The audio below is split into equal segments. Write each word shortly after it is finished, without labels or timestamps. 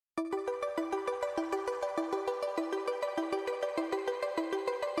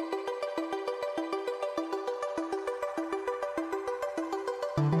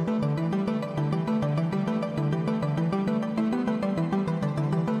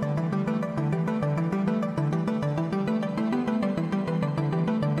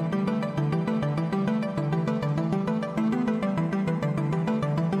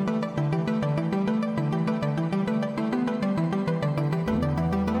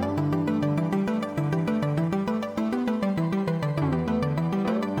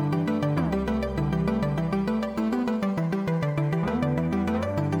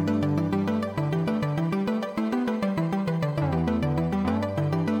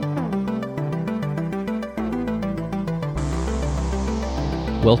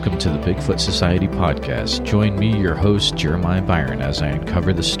Welcome to the Bigfoot Society podcast. Join me, your host, Jeremiah Byron, as I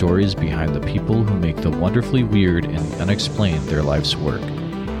uncover the stories behind the people who make the wonderfully weird and unexplained their life's work.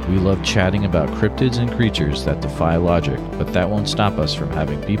 We love chatting about cryptids and creatures that defy logic, but that won't stop us from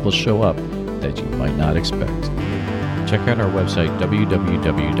having people show up that you might not expect. Check out our website,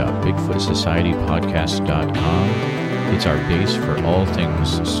 www.bigfootsocietypodcast.com. It's our base for all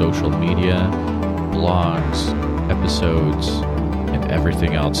things social media, blogs, episodes, and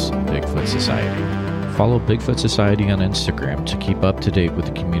everything else Bigfoot Society. Follow Bigfoot Society on Instagram to keep up to date with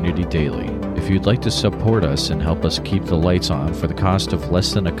the community daily. If you'd like to support us and help us keep the lights on for the cost of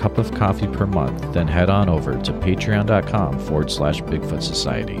less than a cup of coffee per month, then head on over to patreon.com/Bigfoot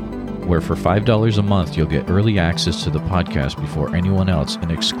Society, where for $5 a month you'll get early access to the podcast before anyone else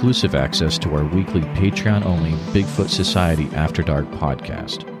and exclusive access to our weekly Patreon-only Bigfoot Society After Dark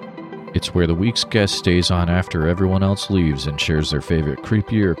podcast. It's where the week's guest stays on after everyone else leaves and shares their favorite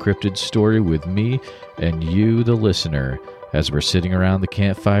creepy or cryptid story with me and you, the listener, as we're sitting around the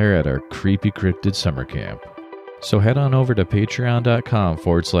campfire at our creepy cryptid summer camp. So head on over to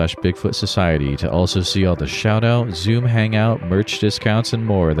patreon.com/Bigfoot Society to also see all the shout-out, Zoom hangout, merch discounts, and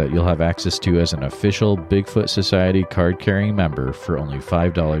more that you'll have access to as an official Bigfoot Society card-carrying member for only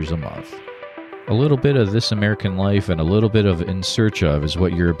 $5 a month. A little bit of This American Life and a little bit of In Search Of is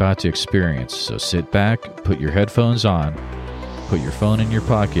what you're about to experience, so sit back, put your headphones on, put your phone in your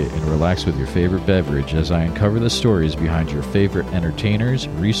pocket, and relax with your favorite beverage as I uncover the stories behind your favorite entertainers,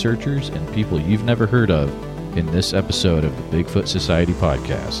 researchers, and people you've never heard of in this episode of the Bigfoot Society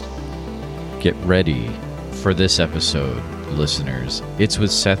podcast. Get ready for this episode, listeners. It's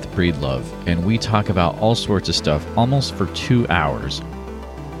with Seth Breedlove, and we talk about all sorts of stuff almost for 2 hours.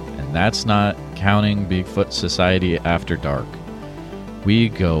 And that's not counting Bigfoot Society After Dark. We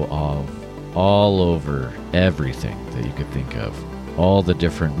go all over everything that you could think of. All the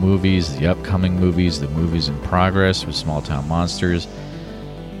different movies, the upcoming movies, the movies in progress with Small Town Monsters.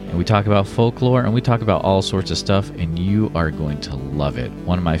 And we talk about folklore, and we talk about all sorts of stuff, and you are going to love it.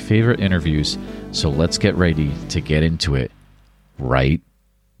 One of my favorite interviews, so let's get ready to get into it right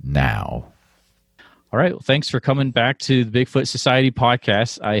now. All right, well, thanks for coming back to the Bigfoot Society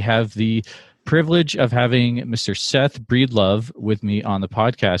podcast. I have the privilege of having Mr. Seth Breedlove with me on the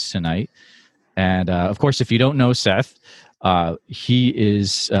podcast tonight. And of course, if you don't know Seth, he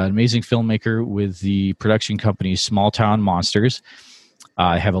is an amazing filmmaker with the production company Small Town Monsters.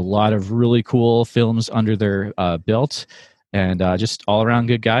 Have a lot of really cool films under their belt, and just all-around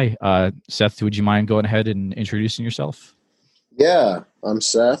good guy. Seth, would you mind going ahead and introducing yourself? Yeah, I'm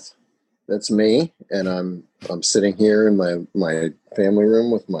Seth. That's me, and I'm sitting here in my family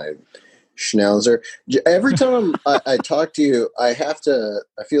room with my Schnauzer. Every time I talk to you, I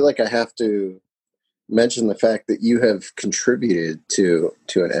feel like I have to mention the fact that you have contributed to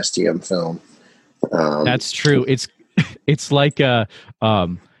an STM film. That's true. It's like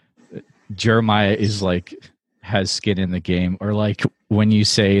Jeremiah is like has skin in the game, or like when you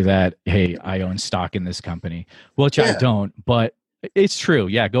say that, hey, I own stock in this company, which I don't, but it's true.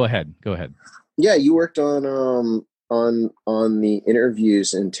 Yeah, go ahead. Yeah, you worked on the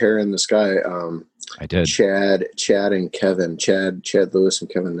interviews in Terror in the Sky. I did. Chad and Kevin, Chad Lewis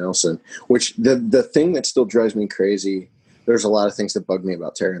and Kevin Nelson. Which the thing that still drives me crazy. There's a lot of things that bug me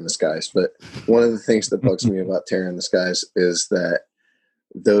about Terror in the Skies, but one of the things that bugs me about Terror in the Skies is that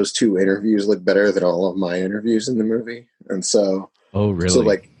those two interviews look better than all of my interviews in the movie. And so, oh really? So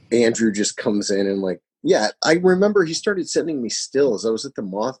like Andrew just comes in and like, yeah, I remember he started sending me stills. I was at the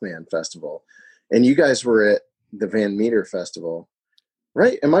Mothman Festival, and you guys were at the Van Meter Festival,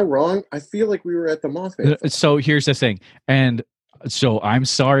 right? Am I wrong? I feel like we were at the Mothman Festival. So here's the thing, and so I'm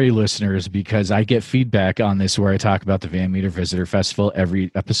sorry, listeners, because I get feedback on this where I talk about the Van Meter Visitor Festival every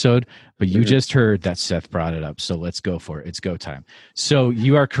episode, but you just heard that Seth brought it up, so let's go for it. It's go time. So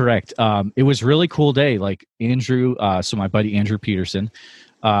you are correct. It was a really cool day. Like Andrew, so my buddy Andrew Peterson,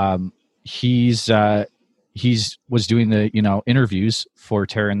 he was doing the interviews for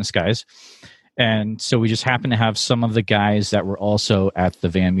Terror in the Skies, and so we just happened to have some of the guys that were also at the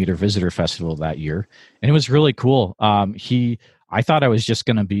Van Meter Visitor Festival that year, and it was really cool. I thought I was just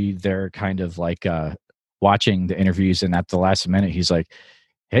going to be there kind of like watching the interviews, and at the last minute he's like,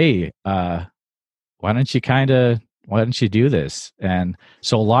 hey, why don't you do this? And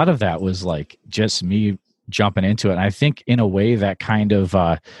so a lot of that was like just me jumping into it, and I think in a way that kind of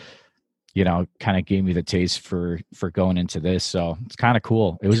gave me the taste for going into this. So it's kind of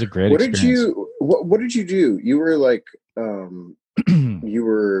cool. It was a great experience. What did you do? You were like,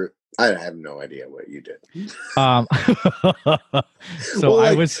 I have no idea what you did. So well, I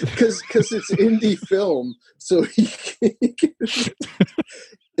like, was because it's indie film, so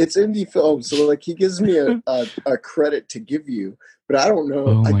it's indie film, so like he gives me a credit to give you, but I don't know.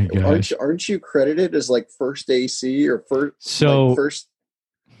 Oh my gosh. Aren't you credited as like first AC or first? So like first,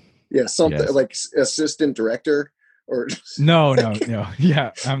 yeah, something yes. like assistant director or No.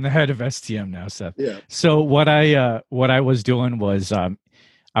 Yeah, I'm the head of STM now, Seth. yeah. So what I was doing was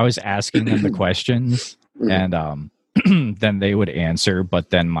I was asking them the questions, and then they would answer, but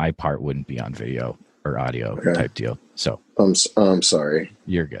then my part wouldn't be on video or audio type deal. So I'm sorry.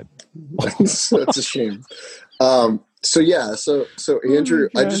 You're good. That's a shame. So yeah, so Andrew,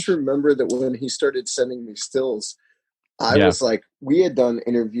 I just remember that when he started sending me stills, I was like, we had done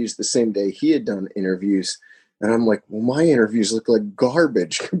interviews the same day he had done interviews, and I'm like, well, my interviews look like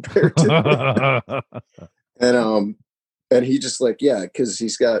garbage compared to and he just like, yeah, because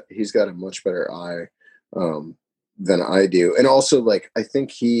he's got a much better eye than I do, and also like I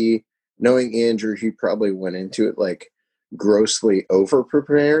think knowing Andrew, he probably went into it like grossly over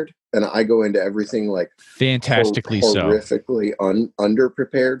prepared, and I go into everything like fantastically horrifically under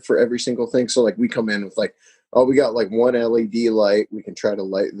prepared for every single thing. So like we come in with like, oh, we got like one LED light, we can try to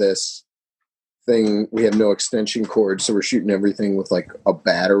light this thing. We have no extension cord, so we're shooting everything with like a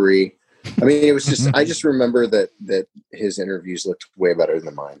battery. I mean, it was just I just remember that his interviews looked way better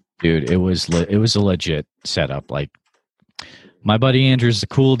than mine. Dude, it was a legit setup. Like my buddy Andrew's a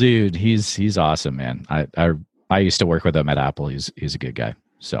cool dude. He's awesome, man. I used to work with him at Apple. He's a good guy.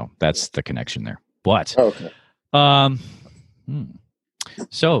 So that's the connection there. But okay.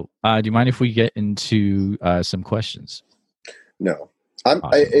 So do you mind if we get into some questions? No.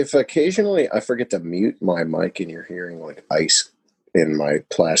 If occasionally I forget to mute my mic and you're hearing like ice in my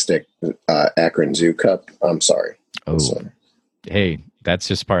plastic Akron Zoo cup, I'm sorry. Oh, hey, that's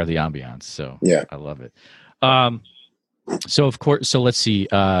just part of the ambiance. So yeah, I love it. So of course, so let's see.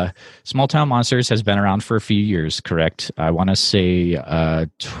 Small Town Monsters has been around for a few years, correct? I want to say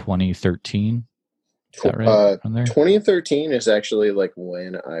 2013. Is that right? 2013 is actually like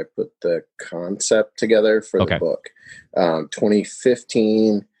when I put the concept together for the book.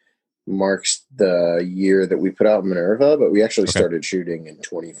 2015 marks the year that we put out Minerva, but we actually started shooting in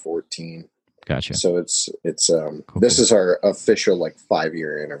 2014. Gotcha. So it's cool. This is our official like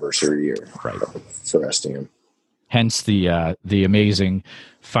 5-year anniversary year for STM. Hence the amazing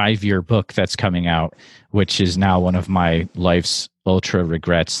 5-year book that's coming out, which is now one of my life's ultra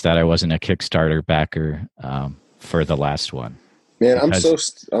regrets that I wasn't a Kickstarter backer for the last one. Man, I'm so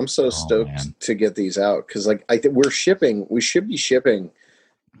stoked to get these out because like I think we should be shipping.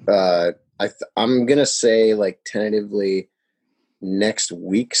 I'm gonna say like tentatively next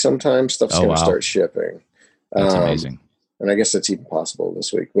week sometime stuff's gonna start shipping. That's amazing. And I guess that's even possible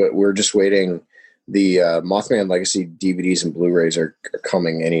this week, but we're just waiting. The Mothman Legacy DVDs and Blu-rays are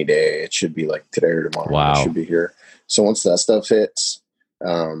coming any day. It should be like today or tomorrow. Wow. It should be here. So once that stuff hits,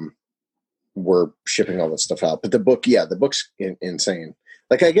 we're shipping all that stuff out. But the book's insane.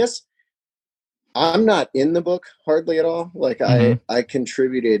 Like, I guess I'm not in the book hardly at all. Like I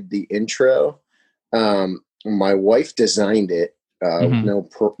contributed the intro. My wife designed it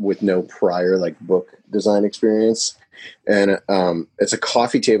with no prior like book design experience. And it's a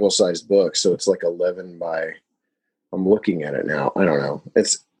coffee table sized book, so it's like 11 by. I'm looking at it now. I don't know.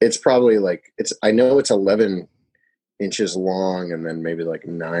 It's probably like I know it's 11 inches long and then maybe like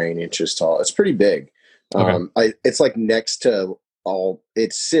 9 inches tall. It's pretty big. It's like next to all.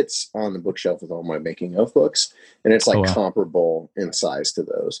 It sits on the bookshelf with all my making of books, and it's like comparable in size to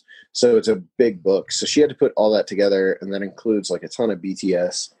those. So it's a big book. So she had to put all that together, and that includes like a ton of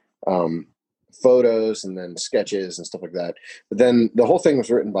BTS. Photos and then sketches and stuff like that. But then the whole thing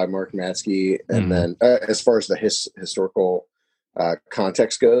was written by Mark Matsky, and then as far as the historical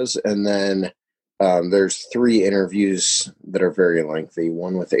context goes, and then there's 3 interviews that are very lengthy.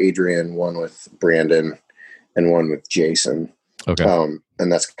 One with Adrian, one with Brandon, and one with Jason. Okay.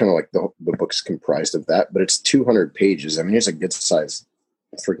 And that's kind of like the book's comprised of that, but it's 200 pages. I mean, it's a good size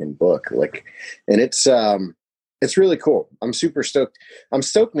freaking book. Like, and it's really cool. I'm super stoked. I'm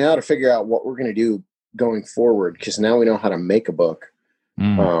stoked now to figure out what we're going to do going forward, because now we know how to make a book.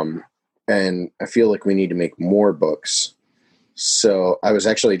 And I feel like we need to make more books. So I was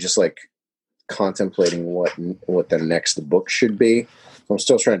actually just like contemplating what the next book should be. I'm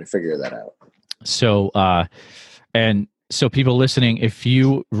still trying to figure that out. So, So people listening, if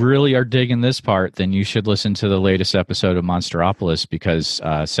you really are digging this part, then you should listen to the latest episode of Monsteropolis, because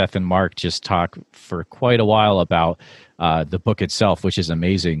Seth and Mark just talk for quite a while about the book itself, which is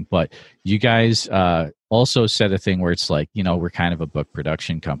amazing. But you guys also said a thing where it's like, we're kind of a book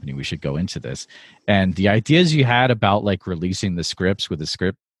production company. We should go into this. And the ideas you had about like releasing the scripts with the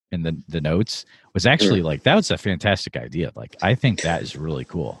script and the notes was actually like, that was a fantastic idea. Like, I think that is really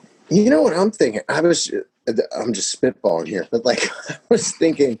cool. You know what I'm thinking? I'm just spitballing here, but like I was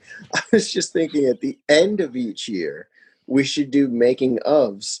just thinking at the end of each year, we should do making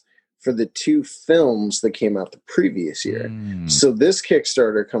ofs for the 2 films that came out the previous year. So this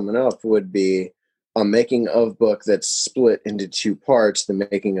Kickstarter coming up would be a making of book that's split into 2 parts: the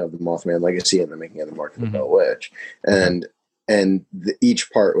making of the Mothman Legacy and the making of the Mark of the Bell Witch. And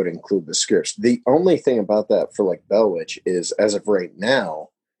each part would include the scripts. The only thing about that for like Bell Witch is, as of right now,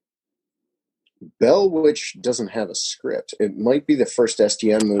 Bell Witch doesn't have a script. It might be the first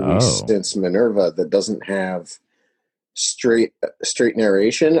STM movie since Minerva that doesn't have straight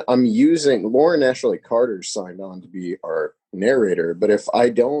narration. I'm using Lauren Ashley Carter signed on to be our narrator, but if I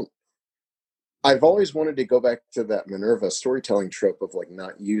don't, I've always wanted to go back to that Minerva storytelling trope of like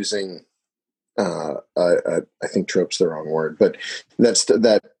not using I think trope's the wrong word, but that's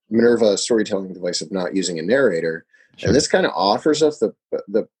that Minerva storytelling device of not using a narrator. Sure. And this kind of offers us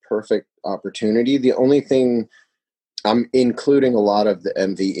the perfect opportunity. The only thing, I'm including a lot of the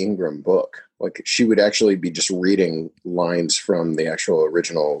MV Ingram book. Like, she would actually be just reading lines from the actual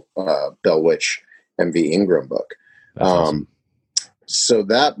original Bell Witch MV Ingram book. Awesome. So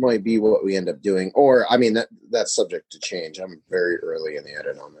that might be what we end up doing. Or, I mean, that's subject to change. I'm very early in the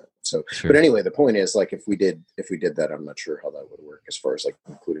edit on that. So, sure. But anyway, the point is, like, if we did that, I'm not sure how that would work as far as like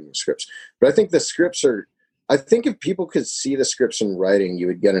including the scripts. But I think the scripts are, I think if people could see the scripts in writing, you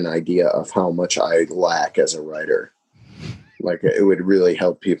would get an idea of how much I lack as a writer. Like, it would really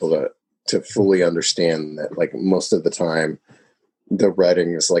help people to fully understand that, like, most of the time the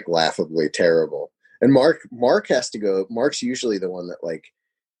writing is like laughably terrible. And Mark has to go. Mark's usually the one that like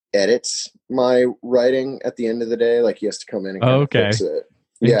edits my writing at the end of the day. Like, he has to come in and kind of fix it.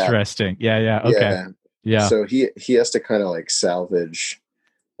 Interesting. Yeah. Okay. Yeah. So he has to kind of like salvage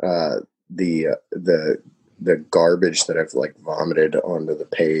the garbage that I've like vomited onto the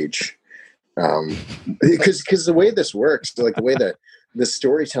page. Because the way this works, like the way that the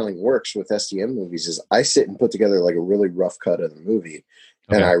storytelling works with STM movies is I sit and put together like a really rough cut of the movie.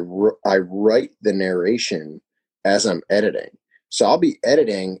 Okay. And I write the narration as I'm editing. So I'll be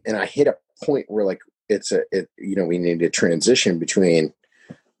editing and I hit a point where like we need a transition between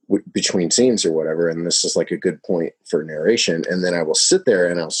scenes or whatever. And this is like a good point for narration. And then I will sit there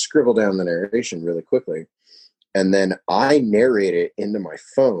and I'll scribble down the narration really quickly. And then I narrate it into my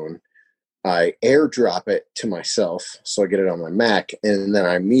phone. I airdrop it to myself, so I get it on my Mac, and then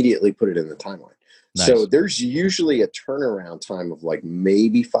I immediately put it in the timeline. Nice. So there's usually a turnaround time of like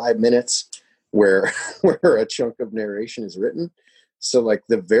maybe 5 minutes where a chunk of narration is written. So like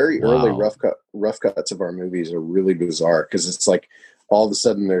the very early rough cuts of our movies are really bizarre because it's like all of a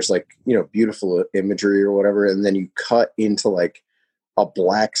sudden there's like, beautiful imagery or whatever, and then you cut into like a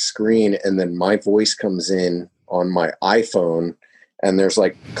black screen, and then my voice comes in on my iPhone. And there's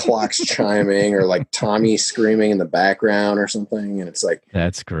like clocks chiming or like Tommy screaming in the background or something. And it's like,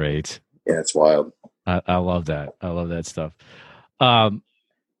 that's great. Yeah, it's wild. I love that. I love that stuff. So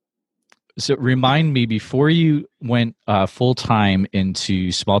remind me, before you went full time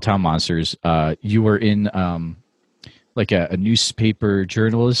into Small Town Monsters, you were in like a newspaper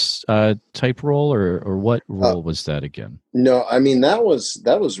journalist type role, or what role was that again? No, I mean, that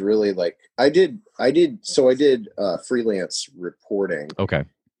was really like, I did freelance reporting. Okay.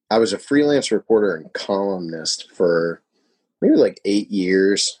 I was a freelance reporter and columnist for maybe like 8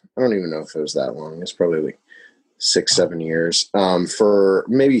 years. I don't even know if it was that long. It's probably like 6-7 years, for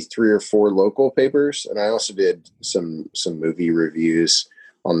maybe 3 or 4 local papers. And I also did some movie reviews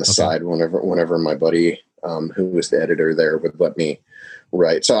on the side whenever my buddy, who was the editor there, would let me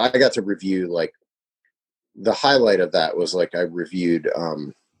write. So I got to review, like, the highlight of that was like I reviewed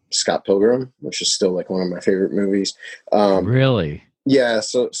Scott Pilgrim, which is still like one of my favorite movies. Really? Yeah.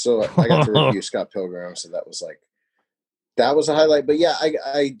 So I got to review Scott Pilgrim. So that was a highlight. But yeah,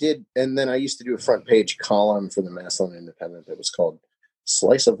 I did. And then I used to do a front page column for the Massillon Independent that was called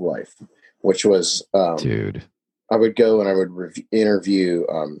Slice of Life, which was, dude, I would go and I would interview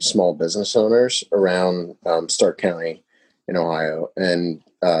small business owners around Stark County in Ohio and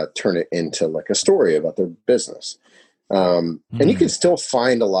turn it into like a story about their business. And you can still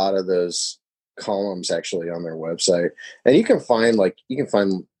find a lot of those columns actually on their website, and you can find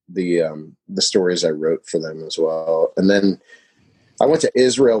the stories I wrote for them as well. And then I went to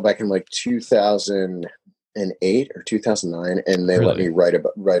Israel back in like 2008 or 2009, and they let me write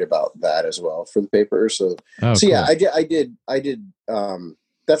about that as well for the paper. So yeah, I did.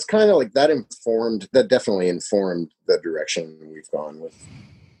 That that's kind of like that definitely informed the direction we've gone with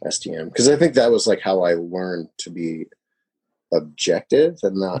STM, because I think that was like how I learned to be objective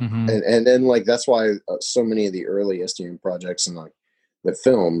and not and then like that's why so many of the early STM projects and like the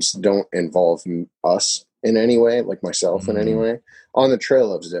films don't involve us in any way, like myself in any way. On the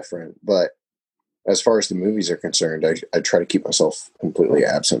Trail it's different, but as far as the movies are concerned, I try to keep myself completely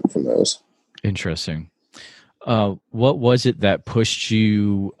absent from those. Interesting. What was it that pushed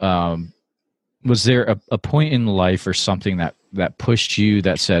you? Was there a point in life or something that pushed you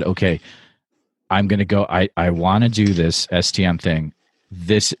that said, okay, I'm going to go, I want to do this STM thing.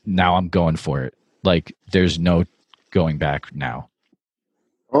 Now I'm going for it. Like there's no going back now.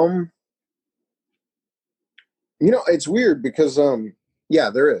 It's weird because, yeah,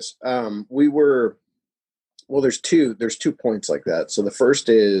 there is. There's two points like that. So the first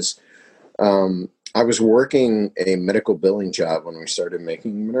is, I was working a medical billing job when we started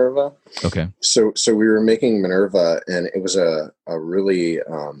making Minerva. Okay. So we were making Minerva, and it was a really,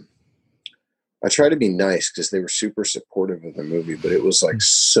 I try to be nice because they were super supportive of the movie, but it was like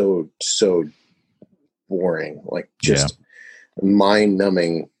so boring, like just mind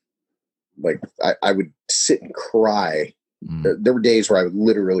numbing. Like I would sit and cry. There were days where I would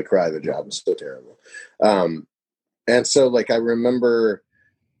literally cry. The job was so terrible. And so like, I remember,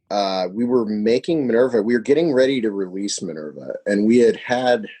 we were making Minerva. We were getting ready to release Minerva, and we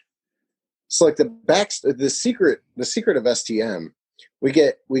had it's like the secret of STM. We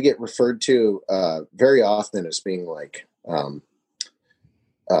get referred to very often as being like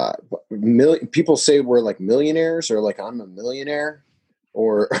people say we're like millionaires, or like I'm a millionaire,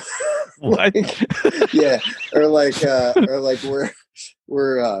 or what? Yeah, or like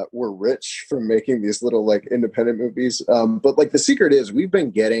we're rich from making these little like independent movies. But like the secret is we've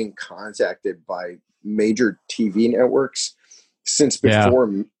been getting contacted by major TV networks since before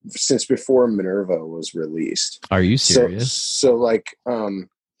Minerva was released. Are you serious? So like, wow.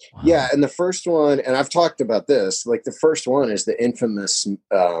 Yeah. And the first one, and I've talked about this, like the first one is the infamous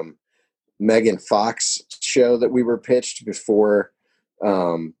Megan Fox show that we were pitched before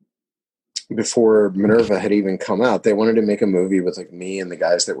Minerva had even come out. They wanted to make a movie with like me and the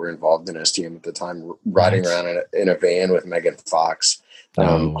guys that were involved in STM at the time, riding around in a van with Megan Fox,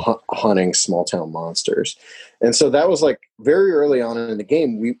 hunting small town monsters. And so that was like very early on in the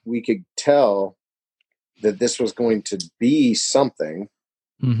game. We could tell that this was going to be something.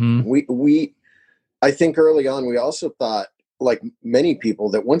 I think early on, we also thought, like many people,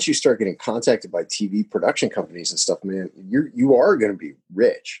 that once you start getting contacted by TV production companies and stuff, man, you are going to be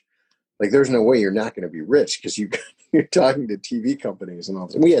rich. Like there's no way you're not going to be rich because you're talking to TV companies and all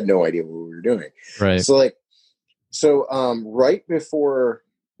this. We had no idea what we were doing. Right. So right before,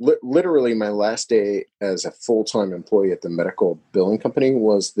 literally my last day as a full-time employee at the medical billing company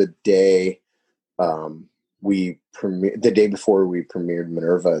was the day the day before we premiered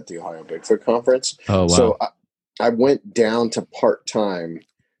Minerva at the Ohio Bigfoot Conference. Oh, wow. So I went down to part-time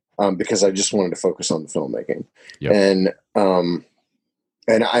because I just wanted to focus on the filmmaking. Yep.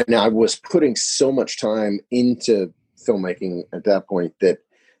 And I was putting so much time into filmmaking at that point that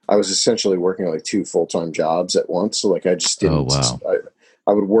I was essentially working like 2 full-time jobs at once. So like I just didn't,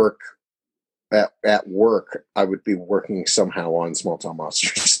 I would work at work. I would be working somehow on Small Town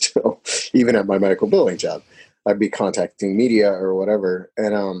Monsters still, even at my medical billing job. I'd be contacting media or whatever.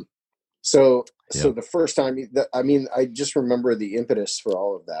 And so the first time, I just remember the impetus for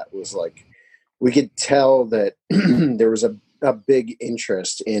all of that was like, we could tell that there was a big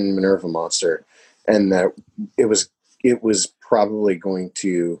interest in Minerva Monster, and that it was probably going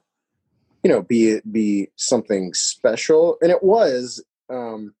to, be something special. And it was,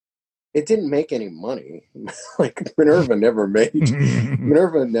 it didn't make any money. Like Minerva never made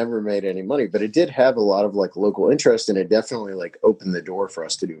any money, but it did have a lot of like local interest, and it definitely like opened the door for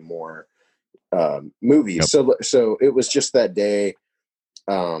us to do more movies. Yep. So it was just that day,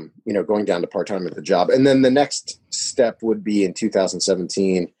 going down to part-time at the job. And then the next step would be in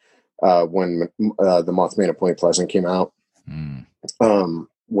 2017, when the Mothman at Point Pleasant came out.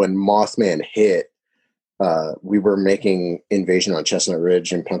 When Mothman hit, we were making Invasion on Chestnut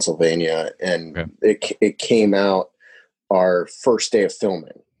Ridge in Pennsylvania, and it came out our first day of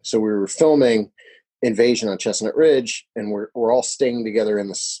filming. So we were filming Invasion on Chestnut Ridge, and we're all staying together in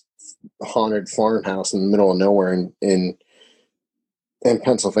this haunted farmhouse in the middle of nowhere in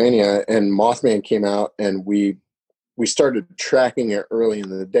Pennsylvania. And Mothman came out, and we started tracking it early in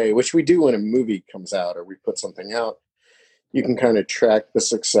the day, which we do when a movie comes out or we put something out. You can kind of track the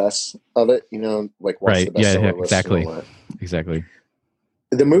success of it, like what's the bestseller list. Exactly.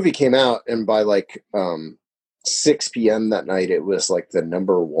 The movie came out, and by like 6 p.m. that night, it was like the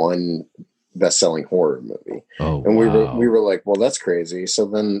 #1 best-selling horror movie. Oh, And wow. we were like, well, that's crazy. So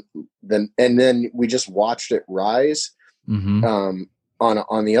then we just watched it rise. Mm-hmm.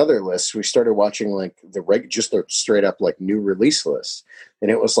 On the other lists, we started watching like just the straight up like new release list, and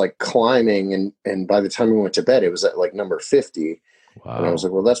it was like climbing. And by the time we went to bed, it was at like number 50. Wow. And I was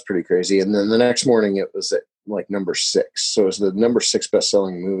like, well, that's pretty crazy. And then the next morning, it was at like number 6. So it was the number 6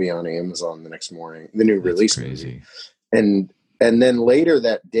 best-selling movie on Amazon the next morning, the new release crazy. Movie. And then later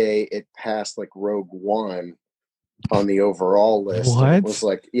that day, it passed like Rogue One on the overall list. What? It was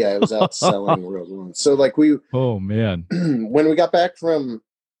like, yeah, it was outselling Rogue One. So like oh man, when we got back from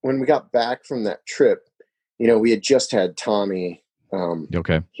that trip, we had just had Tommy.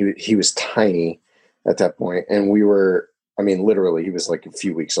 Okay. He was tiny at that point, and we were, I mean, literally, he was like a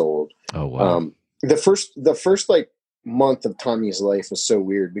few weeks old. Oh wow. The first like month of Tommy's life was so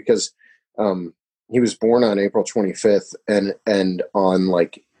weird because he was born on April 25th, and on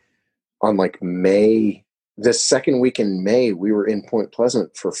May, the second week in May, we were in Point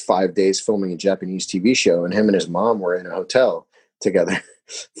Pleasant for 5 days filming a Japanese TV show, and him and his mom were in a hotel together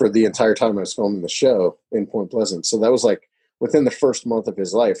for the entire time I was filming the show in Point Pleasant. So that was like within the first month of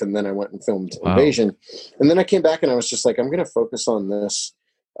his life. And then I went and filmed Invasion. And then I came back and I was just like, I'm going to focus on this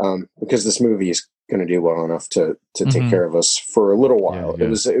because this movie is going to do well enough to take care of us for a little while. Yeah.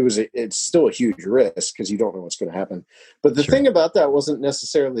 It's still a huge risk because you don't know what's going to happen. But the thing about that wasn't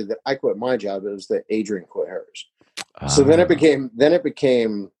necessarily that I quit my job. It was that Adrian quit hers. So then it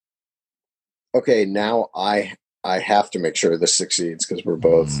became, okay, now I have to make sure this succeeds because we're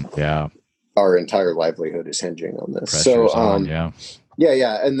both, our entire livelihood is hinging on this. Pressure's on,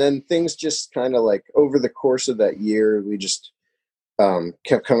 yeah. And then things just kind of like over the course of that year, we just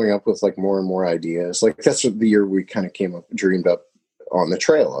kept coming up with like more and more ideas. Like that's what the year we kind of dreamed up on the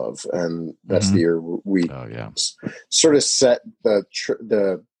trail of, and that's the year we sort of set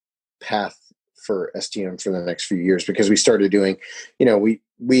the path for STM for the next few years, because we started doing,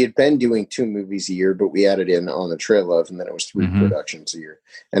 we had been doing 2 movies a year, but we added in On the Trail of, and then it was 3 productions a year.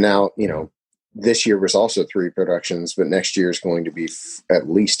 And now, this year was also 3 productions, but next year is going to be at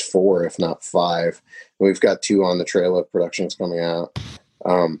least 4, if not 5. And we've got 2 On the Trail of productions coming out.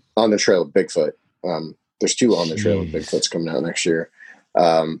 On the Trail of Bigfoot. There's 2 On the Trail of Bigfoots coming out next year.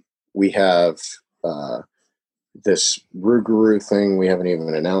 We have this Rougarou thing we haven't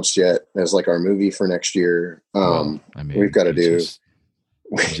even announced yet as like our movie for next year. We've got to do.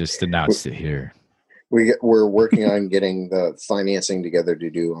 We just announced it here. We're working on getting the financing together to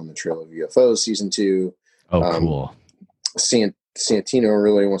do On the Trail of UFOs season 2. Oh, cool. Santino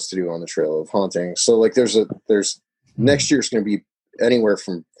really wants to do On the Trail of Haunting. So like there's next year's going to be anywhere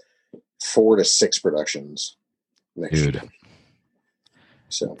from 4 to 6 productions next year.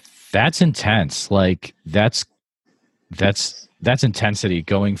 So that's intense. Like that's intensity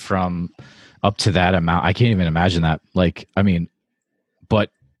going from up to that amount. I can't even imagine that. Like, I mean,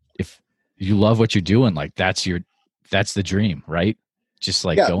 but if you love what you're doing, like that's the dream, right? Just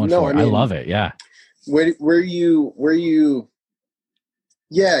like going for it. I love it. Yeah. Where you reach,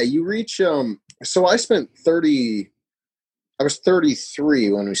 so I was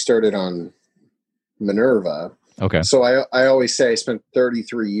 33 when we started on Minerva. Okay. So I always say I spent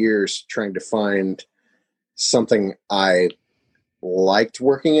 33 years trying to find something I liked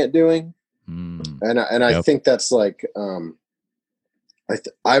working at doing. And I think that's like,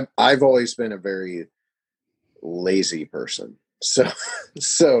 I've always been a very lazy person. So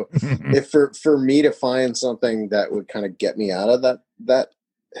if for me to find something that would kind of get me out of that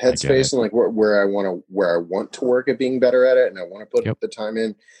headspace and like where I want to work at being better at it, and I want to put the time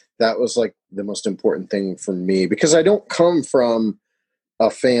in, that was like the most important thing for me, because I don't come from a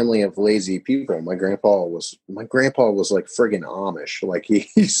family of lazy people. My grandpa was like friggin' Amish. Like he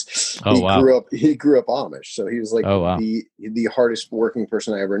grew up Amish. So he was like the hardest working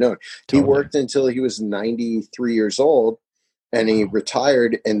person I ever known. Totally. He worked until he was 93 years old, and he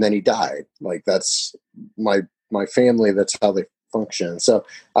retired, and then he died. Like that's my family. That's how they function. So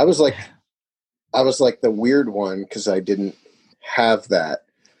I was like the weird one because I didn't have that.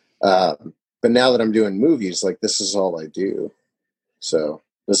 But now that I'm doing movies, like this is all I do. So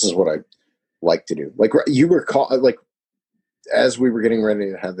this is what I like to do. Like you were like as we were getting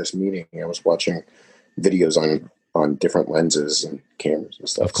ready to have this meeting, I was watching videos on different lenses and cameras and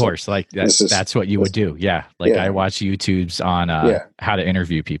stuff. Of course, so like that's what you would do. Yeah. Like I watch YouTubes on how to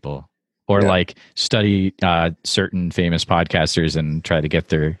interview people, or like study certain famous podcasters and try to get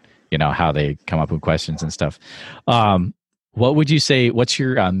their, how they come up with questions and stuff. What would you say, what's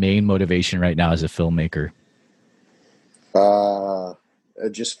your main motivation right now as a filmmaker?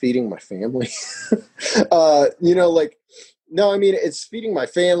 just feeding my family. Like, no, I mean, it's feeding my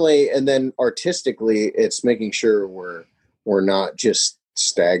family, and then artistically, it's making sure we're not just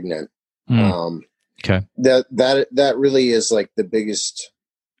stagnant. Okay. That really is like the biggest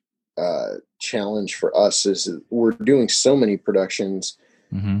challenge for us, is we're doing so many productions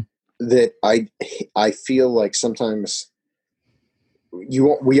that I feel like sometimes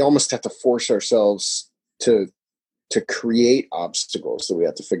we almost have to force ourselves to create obstacles that we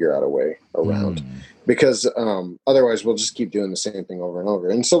have to figure out a way around, because otherwise we'll just keep doing the same thing over and over.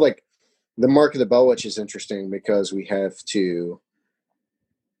 And so, like, the Mark of the Bell Witch is interesting because we have to,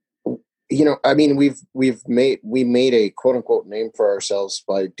 I mean, we made a quote unquote name for ourselves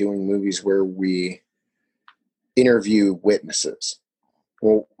by doing movies where we interview witnesses.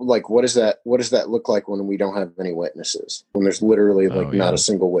 Well, like, what does that look like when we don't have any witnesses? When there's literally not a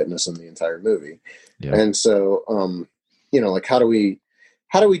single witness in the entire movie. Yeah. And so, like, how do we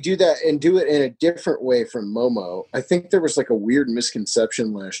do that and do it in a different way from Momo? I think there was like a weird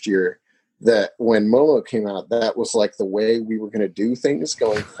misconception last year that when Momo came out, that was like the way we were going to do things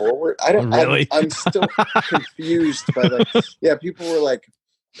going forward. I don't really. I'm still confused by that. Yeah, people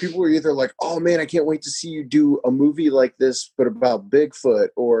were either like, "Oh man, I can't wait to see you do a movie like this, but about Bigfoot,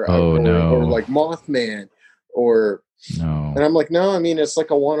 or like Mothman, or." No. And I'm like, no, I mean, it's like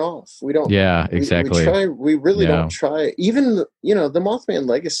a one-off. We don't. Yeah, exactly. We really don't try. Even the Mothman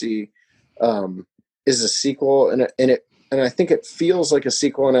Legacy is a sequel, and I think it feels like a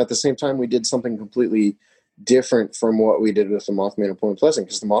sequel. And at the same time, we did something completely different from what we did with the Mothman in Point Pleasant,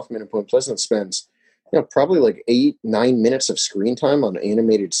 because the Mothman in Point Pleasant spends, probably like 8-9 minutes of screen time on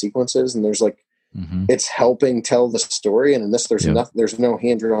animated sequences, and there's like, it's helping tell the story. And in this, there's no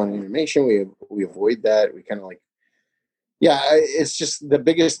hand-drawn animation. We avoid that. We kind of like. Yeah, it's just the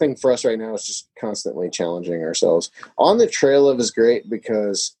biggest thing for us right now is just constantly challenging ourselves. On the Trail of is great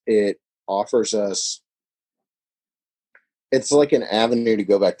because it offers us, it's like an avenue to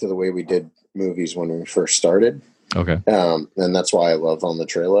go back to the way we did movies when we first started. Okay. And that's why I love On the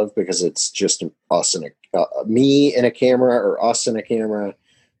Trail of, because it's just us and me and a camera, or us and a camera.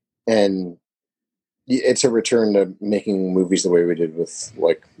 And it's a return to making movies the way we did with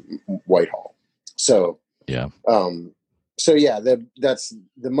like Whitehall. So, yeah. So yeah, that's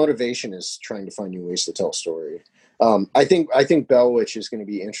the motivation, is trying to find new ways to tell a story. I think Bell Witch is going to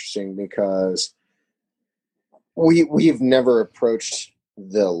be interesting because we've never approached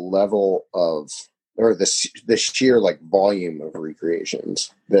the level of, or the sheer like volume of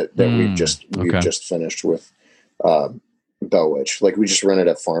recreations that we've just finished with Bell Witch. Like, we just rented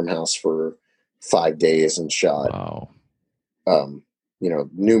a farmhouse for 5 days and shot. Wow.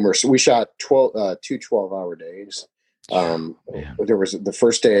 Numerous. We shot 2 12-hour days. There was, the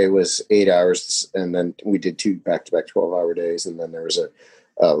first day was 8 hours, and then we did 2 back-to-back 12-hour days, and then there was a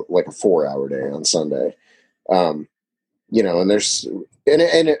 4-hour day on Sunday. And there's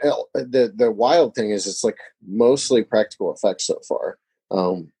the wild thing is, it's like mostly practical effects so far.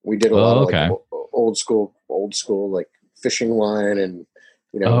 We did a lot of like old school like fishing line, and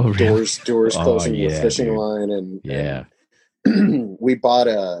doors closing with fishing line, and we bought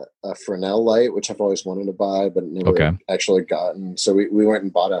a Fresnel light, which I've always wanted to buy, but never actually gotten. So we went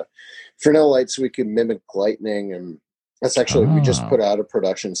and bought a Fresnel light so we could mimic lightning. And that's actually, we just put out a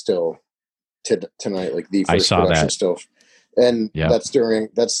production still tonight, like the first production still. And that's during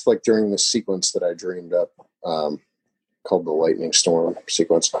the sequence that I dreamed up, called the Lightning Storm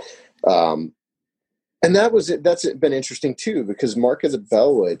sequence. And that was it. That's been interesting too, because Mark of the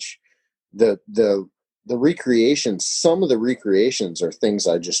Bell Witch, the recreations, some of the recreations are things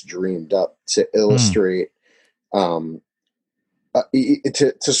I just dreamed up to illustrate, to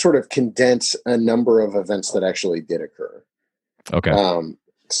sort of condense a number of events that actually did occur. Okay.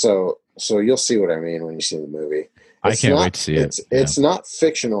 So you'll see what I mean when you see the movie. I can't wait to see it. It's not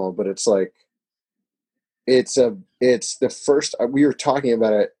fictional, but it's like, it's the first, we were talking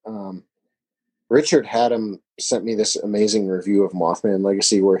about it. Richard Haddam sent me this amazing review of Mothman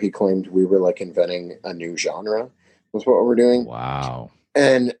Legacy, where he claimed we were like inventing a new genre with what we're doing. Wow.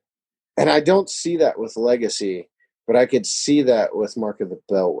 And I don't see that with Legacy, but I could see that with Mark of the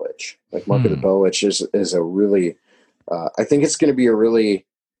Bell Witch. Like, Mark of the Bell Witch is a really, I think it's going to be a really,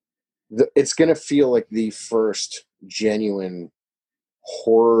 it's going to feel like the first genuine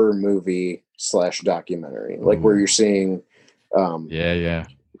horror movie / documentary, like where you're seeing,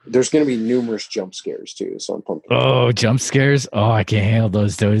 there's going to be numerous jump scares too. So I'm pumped. Oh, jump scares! Oh, I can't handle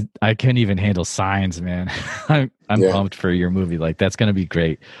those. Dude, I can't even handle signs, man. I'm pumped for your movie. Like, that's going to be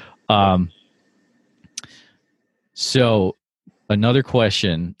great. So another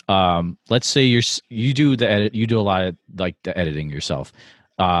question. Let's say you do the edit, you do a lot of like the editing yourself.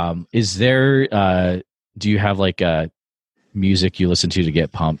 Is there do you have like music you listen to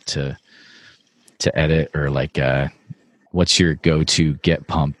get pumped to edit, or like what's your go-to get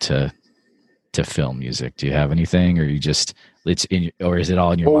pumped to film music? Do you have anything, or you just it's in, or is it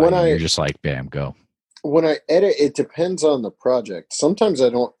all in your mind and you're just like bam, go? When I edit, it depends on the project. Sometimes I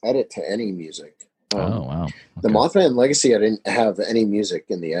don't edit to any music. Oh wow. Okay. The Mothman Legacy, I didn't have any music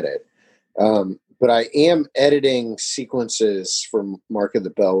in the edit. But I am editing sequences for Mark of the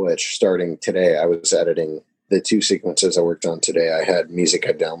Bell Witch starting today. I was editing the 2 sequences I worked on today. I had music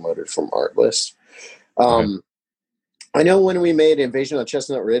I downloaded from Artlist. I know when we made Invasion on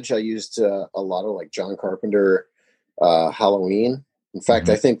Chestnut Ridge, I used a lot of like John Carpenter Halloween. In fact,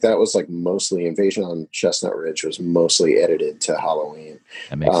 I think that was like mostly Invasion on Chestnut Ridge was mostly edited to Halloween.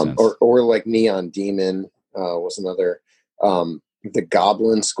 That makes sense. Or like Neon Demon was another. The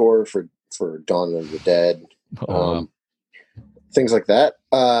Goblin score for Dawn of the Dead. Wow. Things like that.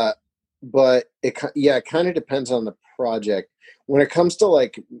 But it kind of depends on the project. When it comes to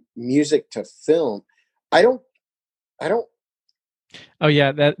like music to film, I don't. Oh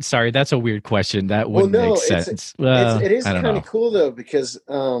yeah, that's a weird question. That wouldn't make sense. It is kind of cool though because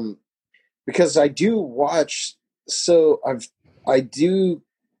I do watch. So I do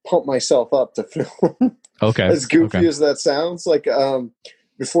pump myself up to film. Okay. As goofy as that sounds, like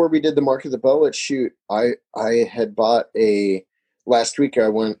before we did the Mark of the Bell Witch shoot, I had bought last week I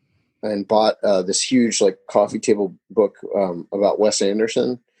went and bought this huge like coffee table book about Wes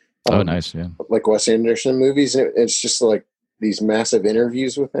Anderson. Oh, nice, yeah. Like Wes Anderson movies, and it's just like these massive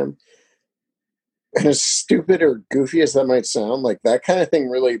interviews with him. And as stupid or goofy as that might sound, like that kind of thing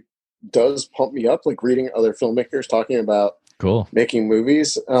really does pump me up. Like reading other filmmakers talking about making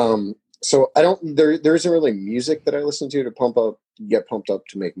movies. So there isn't really music that I listen to get pumped up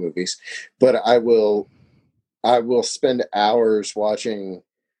to make movies, but I will spend hours watching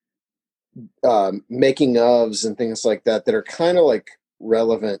making ofs and things like that are kind of like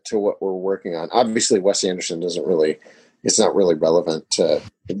relevant to what we're working on. Obviously, Wes Anderson it's not really relevant to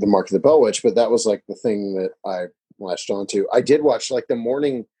the Mark of the Bell Witch, but that was like the thing that I latched onto. I did watch like the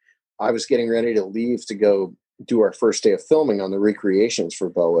morning I was getting ready to leave to go do our first day of filming on the recreations for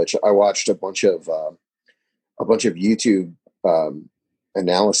Bell Witch. I watched a bunch of YouTube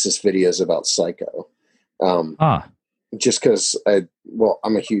analysis videos about Psycho. Just because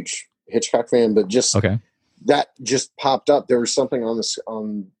I'm a huge Hitchcock fan, but just that just popped up. There was something on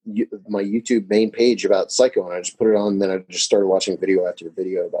my YouTube main page about Psycho, and I just put it on. And then I just started watching video after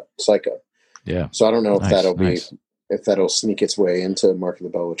video about Psycho. Yeah. So I don't know if that'll sneak its way into Mark of the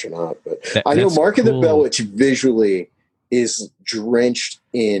Bell Witch or not, but I know Mark of the Bell Witch visually is drenched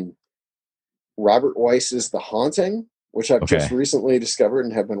in Robert Weiss's The Haunting, which I've just recently discovered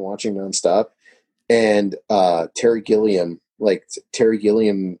and have been watching nonstop, and Terry Gilliam. Like Terry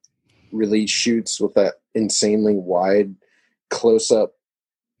Gilliam really shoots with that insanely wide close-up.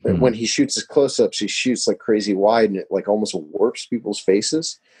 When he shoots his close-ups, he shoots like crazy wide, and it like almost warps people's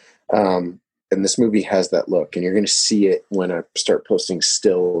faces. And this movie has that look, and you're going to see it when I start posting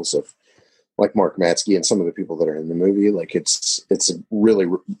stills of like Mark Matsky and some of the people that are in the movie. Like it's really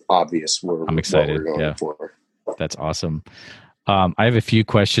obvious I'm excited. What we're going for. That's awesome. I have a few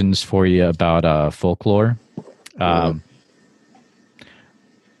questions for you about folklore.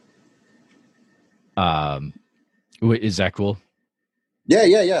 Is that cool?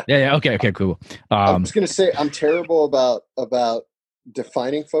 Yeah. Okay, cool. I was going to say I'm terrible about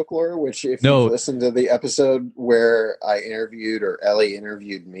defining folklore, which if you listen to the episode where I interviewed or Ellie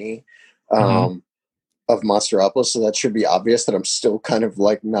interviewed me of Monsteropolis, so that should be obvious that I'm still kind of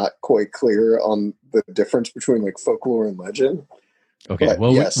like not quite clear on the difference between like folklore and legend. Okay, but,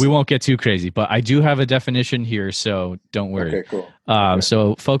 well, yes. we won't get too crazy, but I do have a definition here, so don't worry. Okay, cool.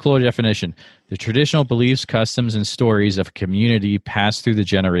 So folklore definition: the traditional beliefs, customs, and stories of a community passed through the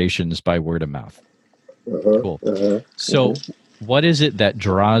generations by word of mouth. Cool. So what is it that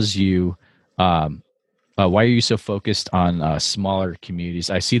draws you? Why are you so focused on smaller communities?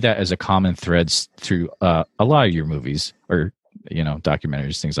 I see that as a common thread through a lot of your movies or,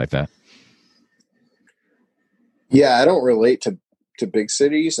 documentaries, things like that. Yeah, I don't relate to big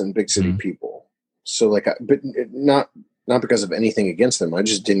cities and big city people. So but not because of anything against them. I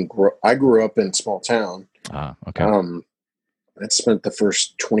just didn't I grew up in small town. Okay. I spent the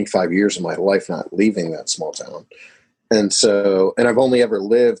first 25 years of my life not leaving that small town. And so, and I've only ever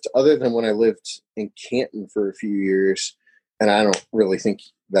lived, other than when I lived in Canton for a few years, and I don't really think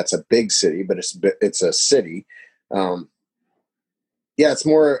that's a big city, but it's a city. It's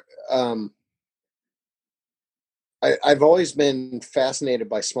more, I've always been fascinated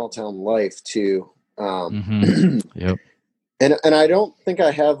by small town life too. Yep. And I don't think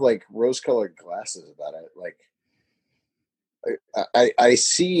I have like rose colored glasses about it. Like I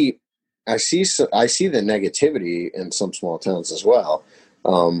see I see the negativity in some small towns as well.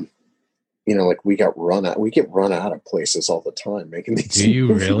 Like we get run out of places all the time making these Do you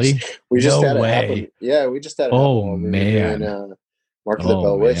movies. really? We just No had it way. happen. Yeah, we just had it happen Oh while we were doing man. Mark of the Oh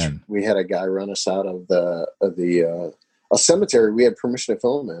Bell Witch. man. We had a guy run us out of a cemetery. We had permission to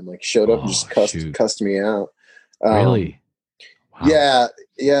film him. Like showed up and Oh just shoot. cussed me out. Really? Wow.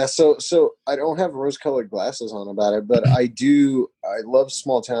 Yeah. So I don't have rose-colored glasses on about it, but I do. I love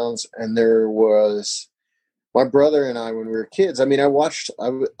small towns, and there was my brother and I when we were kids. I mean,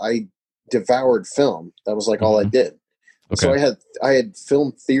 I devoured film. That was like all I Mhm. did. So Okay. I had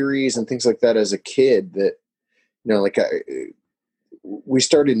film theories and things like that as a kid. That like we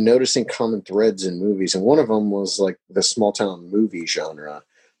started noticing common threads in movies, and one of them was like the small town movie genre.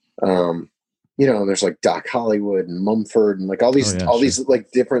 Um, and there's like Doc Hollywood and Mumford and like all Oh these yeah, sure.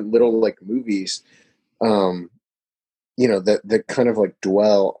 like different little like movies, that kind of like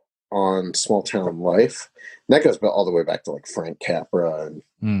dwell on small town life. And that goes all the way back to like Frank Capra and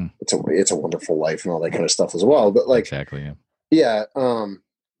Mm, It's a Wonderful Life and all that kind of stuff as well. But like, exactly. Yeah. yeah,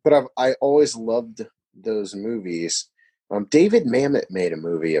 but I always loved those movies. David Mamet made a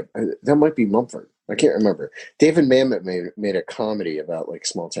movie that might be Mumford. I can't remember. David Mamet made a comedy about like a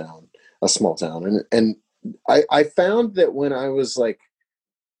small town, and I found that when I was like,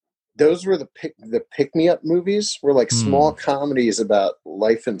 those were the pick me up movies were like small Hmm. comedies about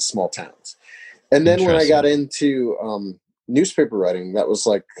life in small towns. And then when I got Interesting. into newspaper writing, that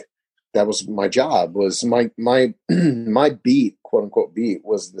was my job. Was my my beat, quote unquote beat,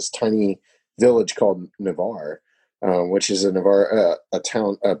 was this tiny village called Navarre, which is a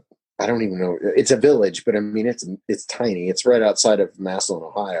town. I don't even know. It's a village, but I mean it's tiny. It's right outside of Massillon,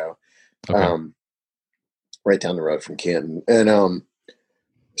 Ohio, Okay. um, right down the road from Canton. And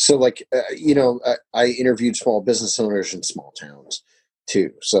so like I interviewed small business owners in small towns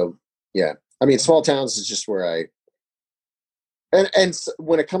too. So yeah, I mean small towns is just where I and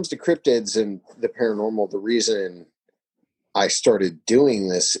when it comes to cryptids and the paranormal, the reason I started doing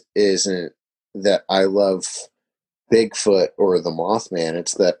this isn't that I love Bigfoot or the Mothman.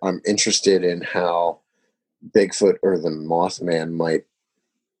 It's that I'm interested in how Bigfoot or the Mothman might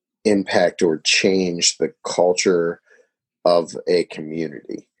impact or change the culture of a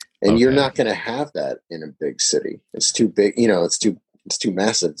community. And you're Okay. not going to have that in a big city. It's too big, it's too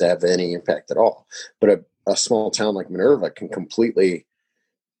massive to have any impact at all. But a small town like Minerva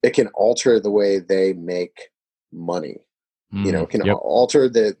it can alter the way they make money. Mm, It can yep. alter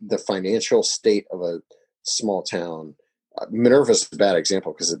the financial state of a small town. Minerva's a bad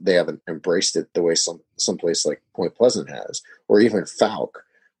example because they haven't embraced it the way some place like Point Pleasant has, or even Fouke, Yeah.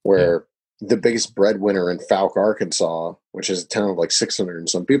 where the biggest breadwinner in Fouke, Arkansas, which is a town of like 600 and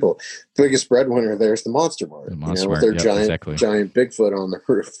some people, the biggest breadwinner there is the Monster The Mart, Monster with Mart. their Yep. giant Exactly. Bigfoot on the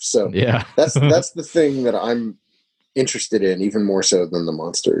roof. So Yeah. that's the thing that I'm interested in, even more so than the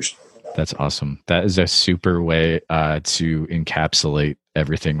monsters. That's awesome. That is a super way to encapsulate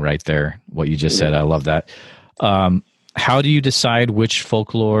everything right there. What you just said. Yeah. I love that. Um, how do you decide which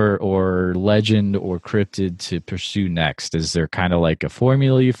folklore or legend or cryptid to pursue next? Is there kind of like a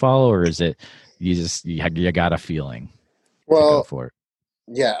formula you follow, or is it you got a feeling to go Well, for it?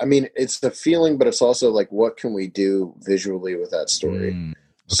 yeah, I mean, it's the feeling, but it's also like, what can we do visually with that story? Mm,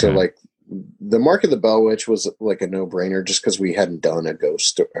 So, okay. like, the Mark of the Bell Witch was like a no-brainer just because we hadn't done a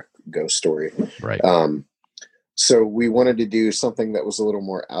ghost story. Right. Um, so we wanted to do something that was a little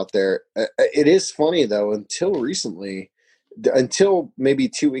more out there. It is funny though, until recently, until maybe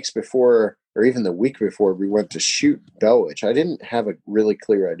 2 weeks before, or even the week before we went to shoot Bell Witch, I didn't have a really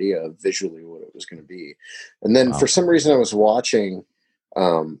clear idea of visually what it was going to be. And then for Wow. some reason, I was watching.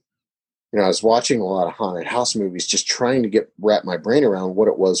 Um, I was watching a lot of haunted house movies, just trying to wrap my brain around what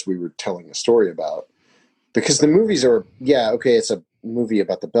it was we were telling a story about. Because the movies are, yeah, okay, it's a movie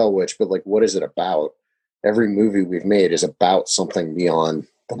about the Bell Witch, but like, what is it about? Every movie we've made is about something beyond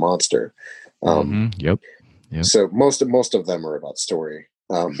the monster. Um, Yep. Yep. so most of them are about story,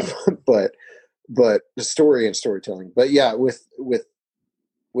 but the story and storytelling. But yeah, with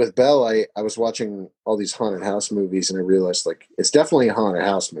Belle, I was watching all these haunted house movies, and I realized like it's definitely a haunted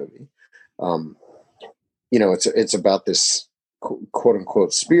house movie. Um, it's about this quote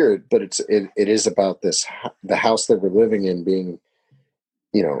unquote spirit, but it is about the house that we're living in being,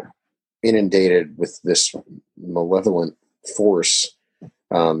 you know, inundated with this malevolent force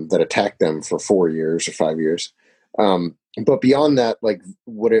that attacked them for 4 years or 5 years. But beyond that, like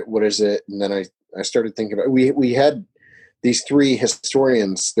what is it? And then I started thinking about, we had these 3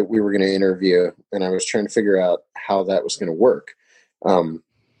 historians that we were going to interview, and I was trying to figure out how that was going to work. And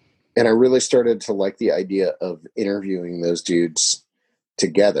I really started to like the idea of interviewing those dudes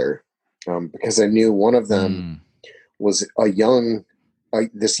together, because I knew one of them was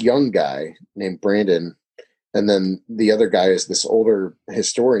this young guy named Brandon. And then the other guy is this older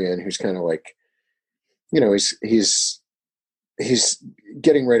historian who's kind of like, he's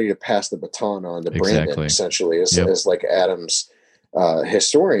getting ready to pass the baton on to Brandon, essentially, as like Adam's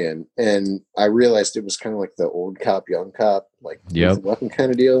historian. And I realized it was kind of like the old cop, young cop, like weapon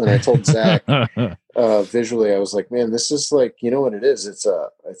kind of deal. And I told Zach visually, I was like, man, this is like, you know what it is? It's a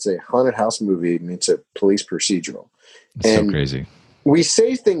haunted house movie and it's a police procedural. It's so crazy. We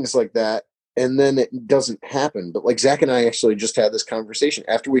say things like that, and then it doesn't happen. But like Zach and I actually just had this conversation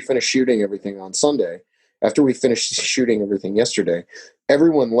after we finished shooting everything on Sunday. After we finished shooting everything yesterday,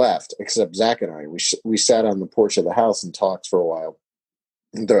 everyone left except Zach and I. We sat on the porch of the house and talked for a while.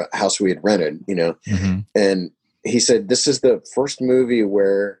 The house we had rented, and he said, this is the first movie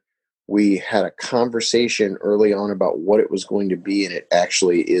where we had a conversation early on about what it was going to be, and it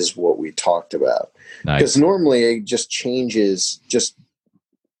actually is what we talked about. Because normally it just changes, just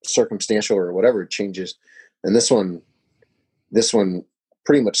circumstantial or whatever, it changes. And this one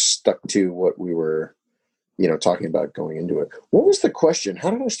pretty much stuck to what we were talking about going into it. What was the question? How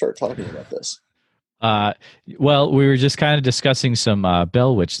did I start talking about this? Well, we were just kind of discussing some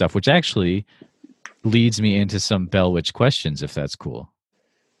Bell Witch stuff, which actually leads me into some Bell Witch questions, if that's cool.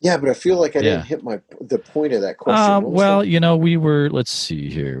 Yeah, but I feel like I didn't hit the point of that question. We were, let's see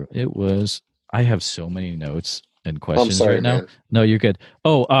here. I have so many notes and questions right now. Man. No, you're good.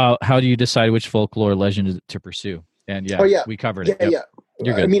 How do you decide which folklore legend to pursue? And we covered it. Yeah.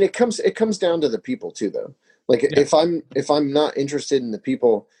 You're good. I mean, it comes down to the people too, though. Like if I'm not interested in the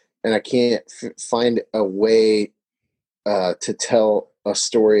people and I can't find a way to tell a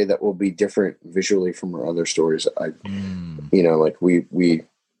story that will be different visually from our other stories,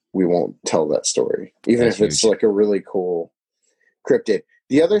 we won't tell that story, even if it's like a really cool cryptid.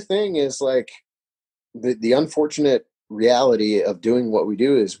 The other thing is like the unfortunate reality of doing what we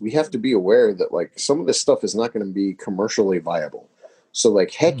do is we have to be aware that like some of this stuff is not going to be commercially viable. So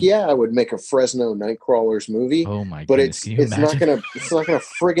like, heck yeah, I would make a Fresno Nightcrawlers movie. Oh my but goodness. it's not gonna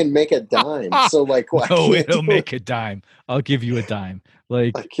friggin' make a dime. So like, it'll make a dime. I'll give you a dime.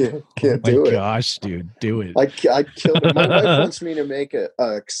 Like, I can't do it. Oh my it. gosh, dude, do it. I'd kill it. My wife wants me to make a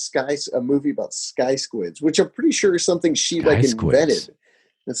movie about sky squids, which I'm pretty sure is something she invented.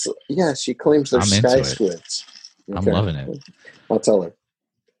 She claims they're sky squids. Okay. I'm loving it. I'll tell her.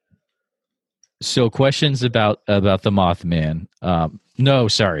 So questions about the Mothman. No,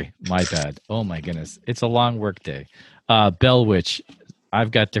 sorry, my bad. Oh my goodness, it's a long work day. Bell Witch. I've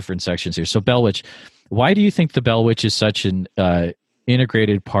got different sections here. So Bell Witch, why do you think the Bell Witch is such an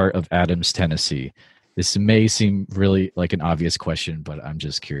integrated part of Adams, Tennessee? This may seem really like an obvious question, but I'm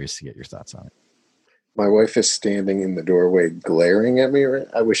just curious to get your thoughts on it. My wife is standing in the doorway glaring at me.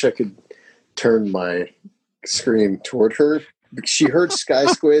 I wish I could turn my screen toward her. She heard sky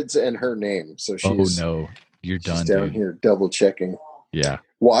squids and her name, so she's no, you're done. She's down here double checking. Yeah.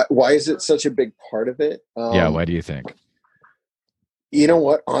 Why is it such a big part of it? Why do you think? You know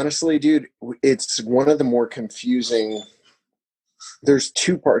what? Honestly, dude, it's one of the more confusing. There's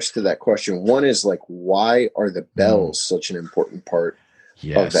 2 parts to that question. One is like, why are the bells such an important part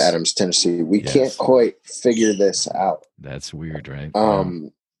of Adams, Tennessee? We can't quite figure this out. That's weird, right?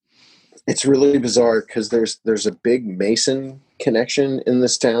 It's really bizarre because there's a big Mason connection in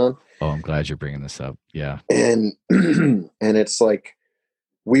this town. Oh, I'm glad you're bringing this up. Yeah. And and it's like,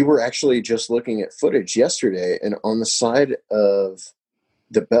 we were actually just looking at footage yesterday, and on the side of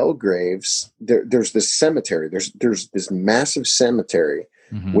the Bell graves, there's this cemetery. There's this massive cemetery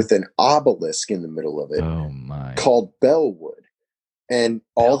with an obelisk in the middle of it. Oh my! Called Bellwood. And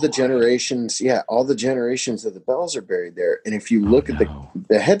all the generations of the Bells are buried there. And if you look at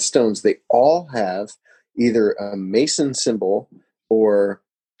the headstones, they all have either a Mason symbol or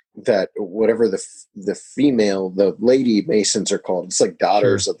that whatever the female, the lady Masons are called. It's like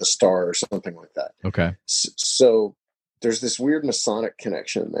Daughters of the Star or something like that. Okay. So there's this weird Masonic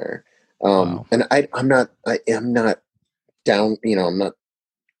connection there. And I'm not down,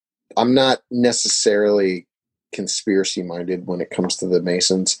 I'm not necessarily conspiracy minded when it comes to the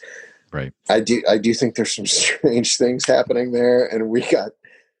Masons. Right. I do think there's some strange things happening there, and we got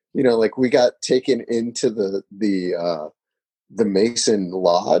taken into the Mason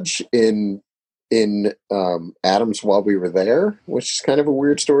Lodge in Adams while we were there, which is kind of a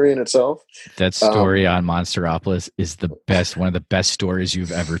weird story in itself. That story on Monsteropolis is the best, one of the best stories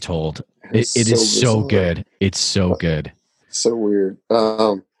you've ever told. It is so bizarre. good. It's so good. So weird.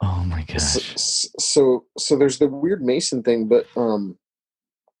 Oh my gosh. So there's the weird Mason thing, but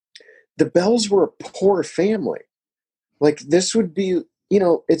the Bells were a poor family. Like this would be,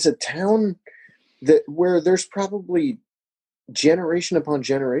 it's a town where there's probably generation upon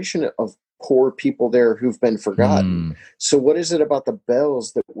generation of poor people there who've been forgotten. So what is it about the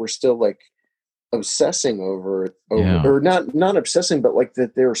Bells that we're still like obsessing over, or not obsessing, but like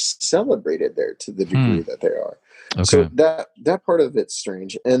that they're celebrated there to the degree that they are? Okay. So that part of it's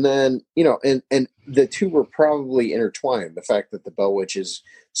strange. And then, and the two were probably intertwined. The fact that the Bell Witch is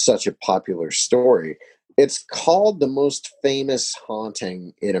such a popular story. It's called the most famous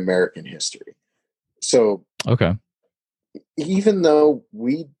haunting in American history. So, okay. Even though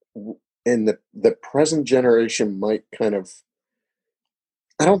we in the present generation might kind of,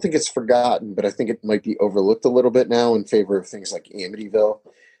 I don't think it's forgotten, but I think it might be overlooked a little bit now in favor of things like Amityville.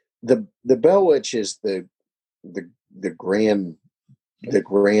 The Bell Witch is the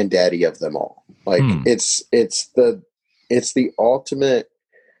granddaddy of them all. Like it's the ultimate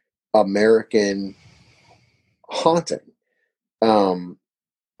American haunting.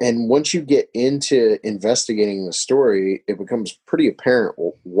 And once you get into investigating the story, it becomes pretty apparent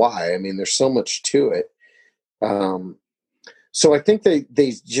why. I mean, there's so much to it. So I think they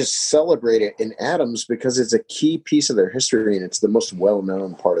just celebrate it in Adams because it's a key piece of their history and it's the most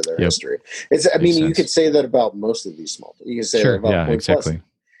well-known part of their history. You could say that about most of these small. You can say that about Point exactly.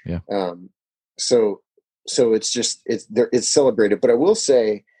 Pleasant. Yeah. So it's celebrated, but I will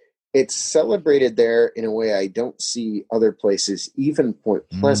say it's celebrated there in a way I don't see other places, even Point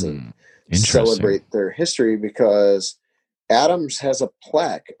Pleasant, celebrate their history, because Adams has a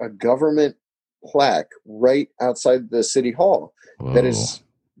plaque, a government plaque right outside the city hall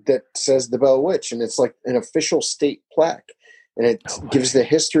that says the Bell Witch, and it's like an official state plaque, and it gives the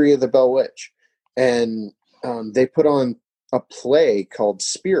history of the Bell Witch. And they put on a play called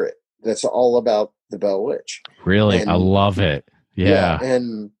Spirit that's all about the Bell Witch. Really? I love it. Yeah.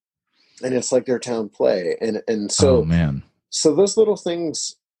 And it's like their town play. And so, so those little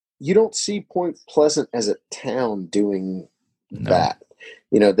things, you don't see Point Pleasant as a town doing that.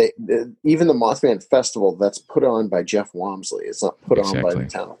 Even the Mothman Festival, that's put on by Jeff Wamsley. It's not put on by the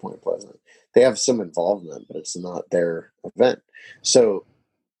town of Point Pleasant. They have some involvement, but it's not their event. So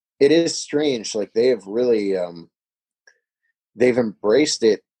it is strange. Like they have really, they've embraced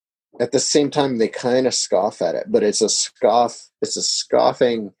it. At the same time, they kind of scoff at it, but it's a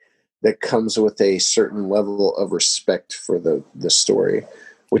scoffing that comes with a certain level of respect for the story,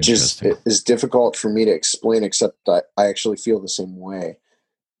 which is difficult for me to explain, except I actually feel the same way.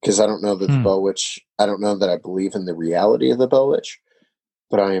 Because I don't know that the Bell Witch, I don't know that I believe in the reality of the Bell Witch,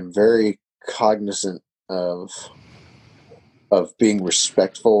 but I am very cognizant of being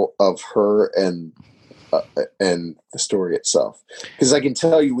respectful of her and the story itself. Because I can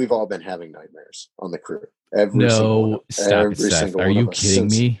tell you, we've all been having nightmares on the crew. Stop it, Seth. Are you kidding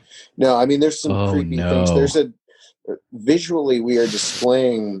me? No, I mean, there's some creepy things. There's visually, we are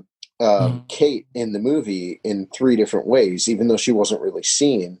displaying Kate in the movie in 3 different ways, even though she wasn't really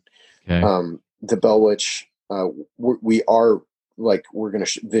seen. The Bell Witch, we are like, we're going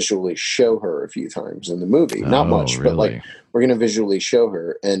to visually show her a few times in the movie. Not much, but like we're going to visually show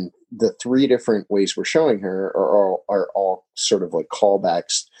her. And the 3 different ways we're showing her are all sort of like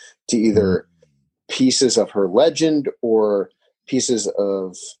callbacks to either pieces of her legend or pieces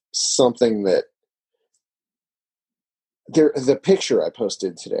of something that the picture I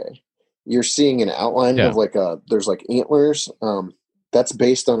posted today, you're seeing an outline of like there's like antlers. That's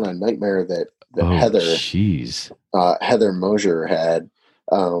based on a nightmare that Heather Mosier had,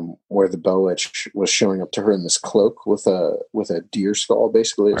 where the Bell Witch was showing up to her in this cloak with a deer skull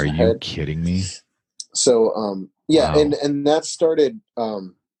basically as a head. Are you kidding me? So and that started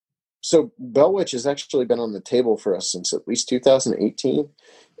so Bell Witch has actually been on the table for us since at least 2018.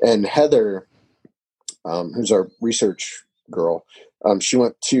 And Heather, who's our research girl, she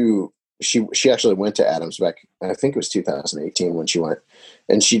actually went to Adams back, I think it was 2018 when she went,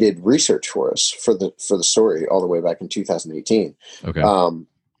 and she did research for us for the story all the way back in 2018. Okay.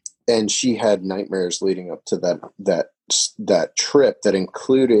 And she had nightmares leading up to that trip that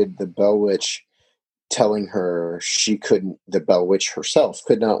included the Bell Witch telling her the Bell Witch herself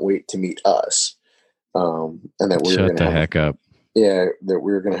could not wait to meet us. And that we were going to heck up. Yeah, that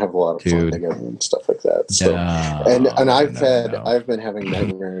we were going to have a lot of fun together and stuff like that. So, I've been having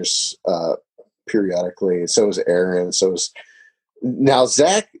nightmares periodically. So was Aaron. Now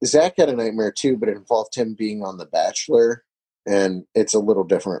Zach had a nightmare too, but it involved him being on The Bachelor, and it's a little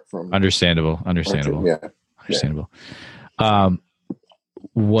different from understandable. Yeah. Understandable.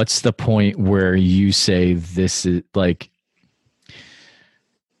 what's the point where you say this is like,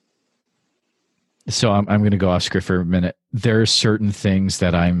 so I'm going to go off script for a minute. There are certain things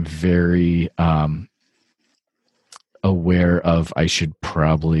that I'm very aware of. I should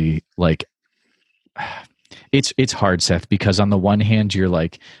probably like, it's hard, Seth, because on the one hand you're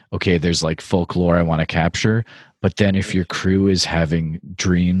like, okay, there's like folklore I want to capture, but then if your crew is having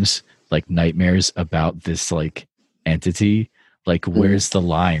dreams, like nightmares about this like entity, like where's the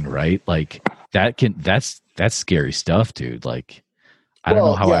line, right? Like that's scary stuff, dude. Like I don't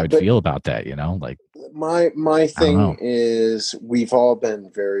know how I would feel about that, you know? Like my thing is we've all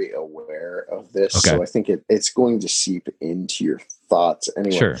been very aware of this, so I think it's going to seep into your thoughts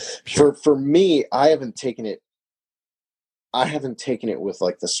anyway. Sure. For me, I haven't taken it with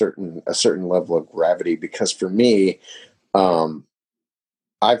like a certain level of gravity, because for me,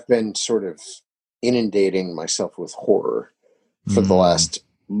 I've been sort of inundating myself with horror for the last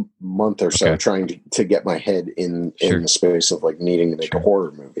month or so, trying to get my head in the space of like needing to make a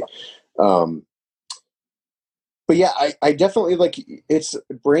horror movie. But yeah, I definitely like it's.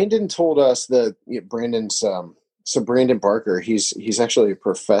 Brandon told us that Brandon's so Brandon Barker, he's actually a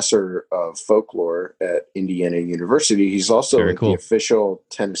professor of folklore at Indiana University. He's also like the official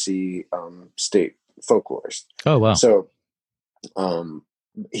Tennessee state folklorist. Oh wow! So,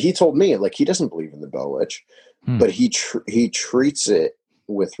 he told me like he doesn't believe in the Bell Witch, but he treats it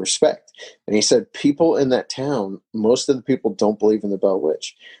with respect. And he said people in that town, most of the people don't believe in the Bell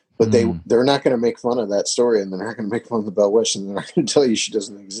Witch, but they're not going to make fun of that story, and they're not going to make fun of the Bell Witch, and they're not going to tell you she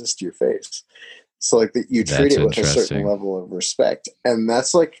doesn't exist to your face. So like that you treat it with a certain level of respect. And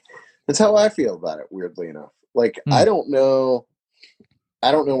that's how I feel about it, weirdly enough. Like I don't know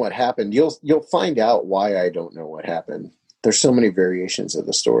what happened. You'll find out why I don't know what happened. There's so many variations of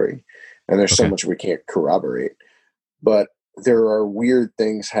the story, and there's so much we can't corroborate. But there are weird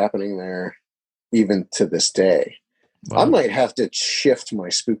things happening there even to this day. Wow. I might have to shift my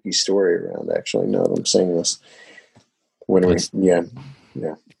spooky story around, actually, now that I'm saying this. Yeah.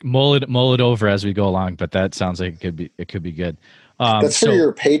 Mull it over as we go along, but that sounds like it could be good. That's for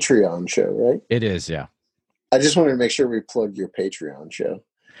your Patreon show, right? It is, yeah. I just wanted to make sure we plugged your Patreon show.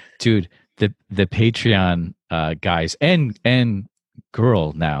 Dude, the Patreon guys and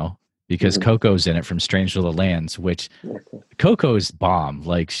girl now, because Coco's in it from Strange Little Lands, which Coco's bomb.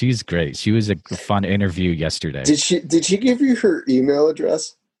 Like she's great. She was a fun interview yesterday. Did she give you her email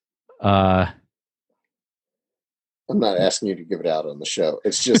address? I'm not asking you to give it out on the show.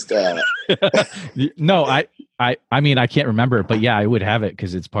 It's just no. I mean I can't remember, but yeah, I would have it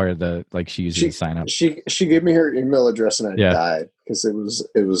because it's part of the like she usually sign up. She gave me her email address and I died because it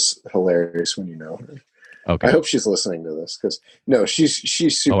was hilarious when you know her. Okay. I hope she's listening to this because no, she's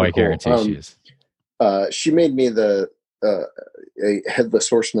super cool. I guarantee she is. She made me a Headless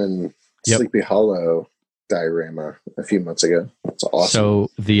Horseman Sleepy Hollow diorama a few months ago. It's awesome.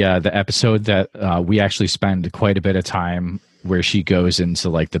 So the episode that we actually spend quite a bit of time where she goes into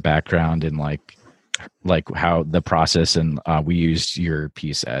like the background and like how the process, and we used your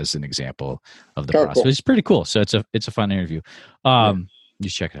piece as an example of the process. Cool. It's pretty cool. So it's a fun interview. You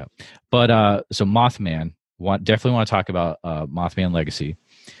should check it out. But so Mothman, definitely want to talk about Mothman Legacy.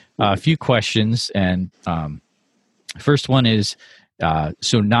 A few questions, and first one is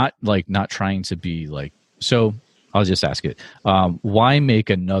so not trying to be like. So I'll just ask it. Why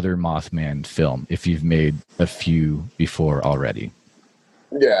make another Mothman film if you've made a few before already?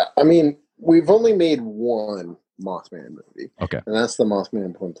 Yeah, I mean, we've only made one Mothman movie. Okay. And that's the Mothman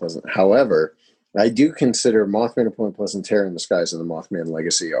in Point Pleasant. However, I do consider Mothman in Point Pleasant, Terror in the Skies, and the Mothman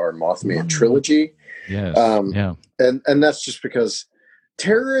Legacy our Mothman trilogy. Yes. Yeah. And that's just because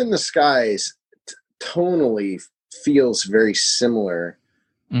Terror in the Skies tonally feels very similar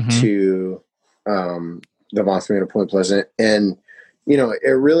to the Mothman of Point Pleasant, and it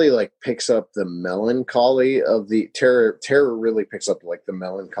really like picks up the melancholy of the Terror really picks up like the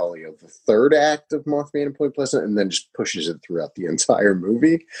melancholy of the third act of Mothman of Point Pleasant, and then just pushes it throughout the entire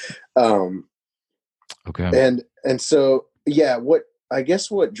movie. Okay. And so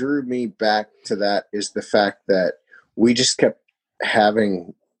what drew me back to that is the fact that we just kept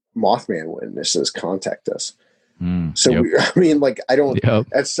having Mothman witnesses contact us. So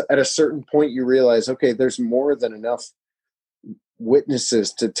at a certain point you realize, okay, there's more than enough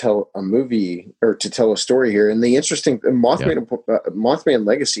witnesses to tell a movie or to tell a story here. And the interesting Mothman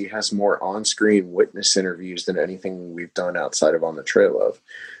Legacy has more on-screen witness interviews than anything we've done outside of On the Trail of.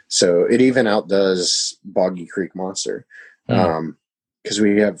 So it even outdoes Boggy Creek Monster. Because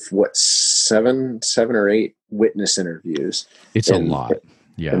we have seven or eight witness interviews. It's a lot.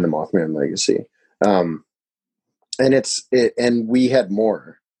 Yeah. In the Mothman Legacy. and we had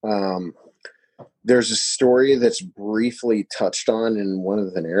more. There's a story that's briefly touched on in one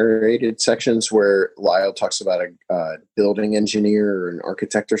of the narrated sections where Lyle talks about a building engineer or an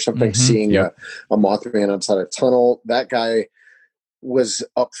architect or something seeing a Mothman outside a tunnel. That guy was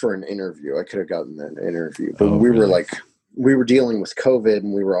up for an interview. I could have gotten that interview, but we were dealing with COVID,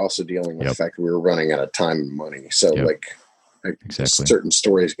 and we were also dealing with the fact that we were running out of time and money. So certain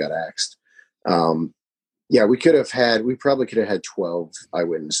stories got axed. We probably could have had 12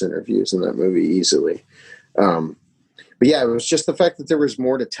 eyewitness interviews in that movie easily. But yeah, it was just the fact that there was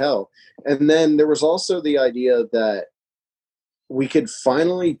more to tell. And then there was also the idea that we could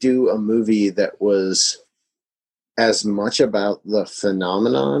finally do a movie that was as much about the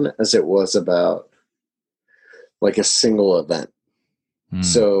phenomenon as it was about like a single event.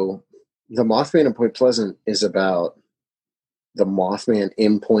 So the Mothman in Point Pleasant is about the Mothman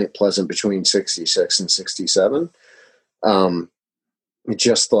in Point Pleasant between 66 and 67.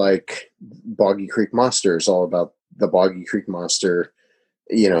 Just like Boggy Creek Monster is all about the Boggy Creek Monster,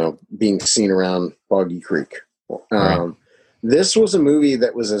 being seen around Boggy Creek. Right. This was a movie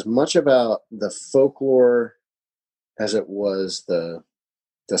that was as much about the folklore as it was the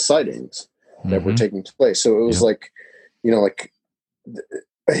sightings that were taking place. So it was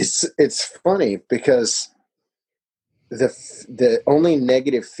it's funny because the only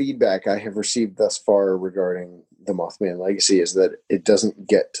negative feedback I have received thus far regarding the Mothman Legacy is that it doesn't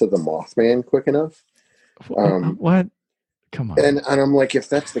get to the Mothman quick enough. What? Come on. And I'm like, if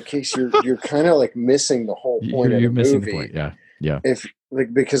that's the case, you're kind of like missing the whole point of the missing movie. The point. Yeah.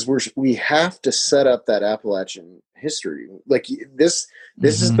 Because we have to set up that Appalachian history. Like this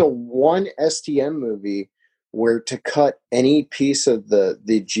is the one STM movie where to cut any piece of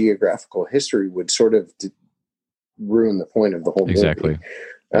the geographical history would sort of ruin the point of the whole movie. Exactly.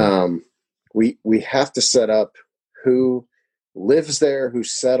 We have to set up who lives there, who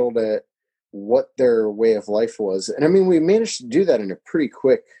settled it, what their way of life was. And I mean, we managed to do that in a pretty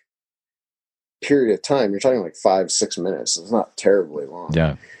quick period of time. You're talking like 5-6 minutes. It's not terribly long.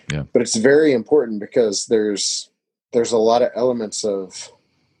 Yeah. But it's very important because there's a lot of elements of,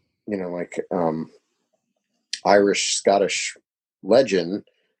 Irish, Scottish legend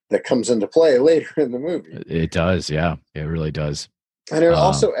that comes into play later in the movie. It does. Yeah, it really does. And it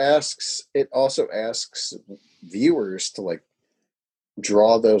also asks viewers to like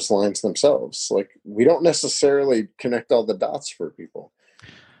draw those lines themselves. Like we don't necessarily connect all the dots for people.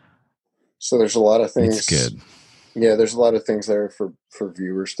 So there's a lot of things. It's good. Yeah, there's a lot of things there for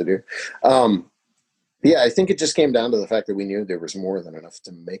viewers to do. I think it just came down to the fact that we knew there was more than enough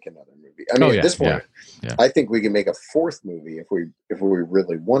to make another movie. I mean, at this point, I think we can make a fourth movie if we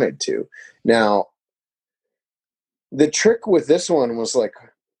really wanted to. Now, the trick with this one was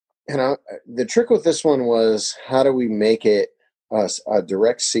how do we make it a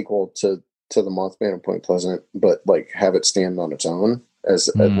direct sequel to the Mothman in Point Pleasant, but like have it stand on its own as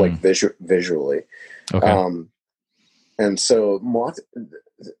like visually. Okay. And so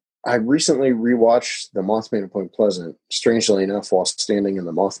I recently rewatched the Mothman in Point Pleasant, strangely enough, while standing in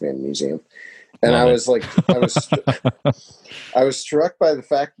the Mothman Museum. And I was struck by the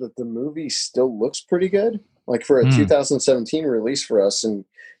fact that the movie still looks pretty good. Like for a 2017 release for us, and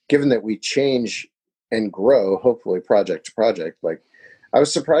given that we change and grow, hopefully project to project, like I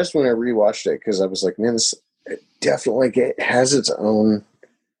was surprised when I rewatched it because I was like, man, it definitely has its own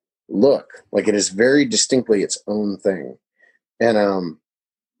look. Like it is very distinctly its own thing. And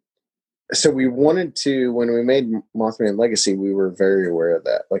so we wanted to, when we made Mothman Legacy, we were very aware of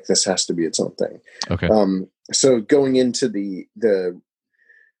that. Like this has to be its own thing. Okay. So going into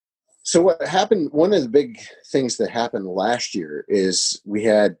so what happened, one of the big things that happened last year is we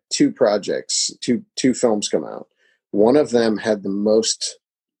had two films come out. One of them had the most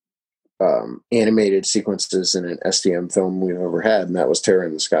animated sequences in an STM film we've ever had, and that was Terror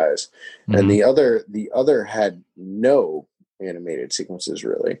in the Skies. And the other had no animated sequences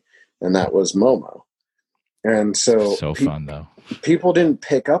really, and that was Momo. And so fun though. People didn't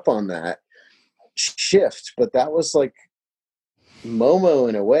pick up on that shift, but that was like Momo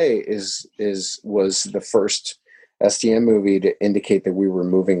in a way was the first STM movie to indicate that we were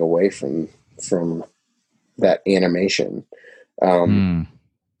moving away from that animation. And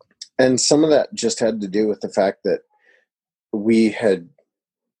some of that just had to do with the fact that we had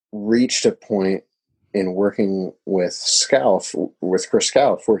reached a point in working with Chris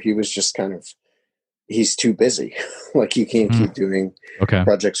Scalf, where he was just he's too busy. Like you can't keep doing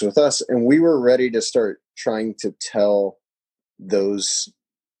projects with us. And we were ready to start trying to tell do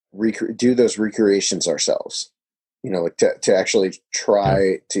those recreations ourselves, like to actually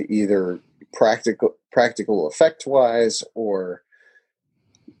try to either practical effect wise or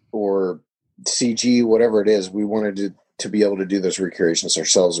CG, whatever it is, we wanted to be able to do those recreations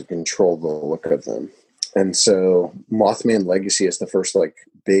ourselves and control the look of them. And so Mothman Legacy is the first like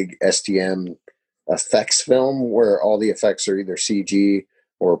big STM effects film where all the effects are either CG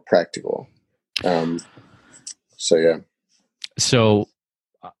or practical. So yeah. So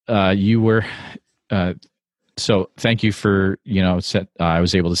you were so thank you for I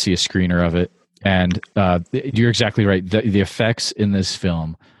was able to see a screener of it, and you're exactly right. The effects in this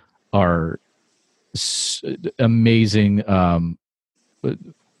film are amazing.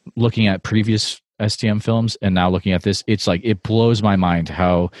 Looking at previous STM films and now looking at this, it's like it blows my mind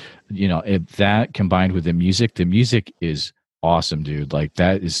how if that combined with the music is awesome, dude. Like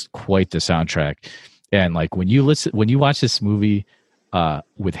that is quite the soundtrack. And like when you watch this movie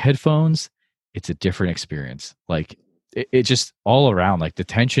with headphones, it's a different experience. Like it just all around, like the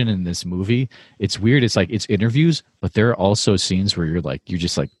tension in this movie, it's weird. It's like it's interviews, but there are also scenes where you're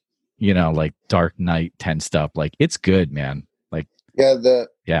just like Dark Knight tensed up. Like it's good, man. Like the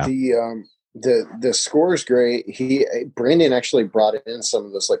score is great. Brandon actually brought in some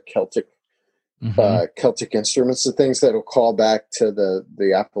of those like Celtic instruments and things that'll call back to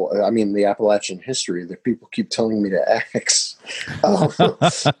the Appalachian history that people keep telling me to axe.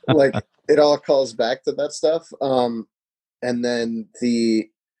 Like it all calls back to that stuff. And then I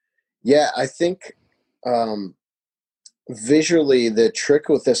think visually the trick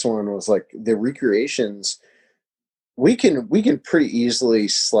with this one was like the recreations. We can pretty easily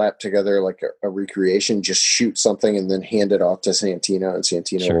slap together like a recreation, just shoot something and then hand it off to Santino, and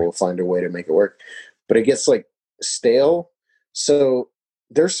Santino will find a way to make it work. But it gets like stale. So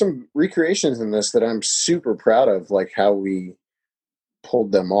there's some recreations in this that I'm super proud of, like how we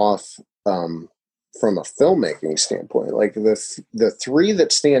pulled them off from a filmmaking standpoint. Like the three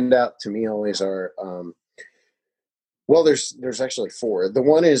that stand out to me always are there's actually four. The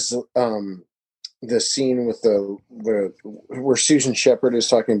one is the scene with the where Susan Shepard is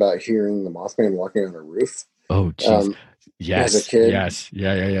talking about hearing the Mothman walking on a roof. Oh, geez. Yes. As a kid. Yes.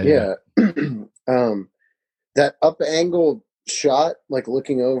 Yeah. That up angled shot, like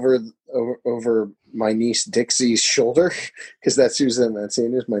looking over my niece Dixie's shoulder, because that's who's in that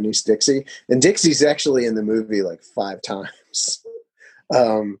scene, is my niece Dixie, and Dixie's actually in the movie like 5 times.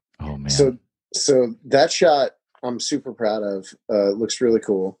 Oh man. So that shot I'm super proud of. Looks really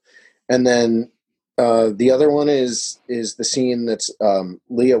cool. And then the other one is the scene that's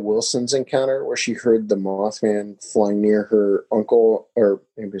Leah Wilson's encounter, where she heard the Mothman flying near her uncle, or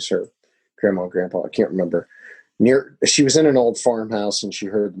maybe it's her grandma, grandpa, I can't remember. She was in an old farmhouse and she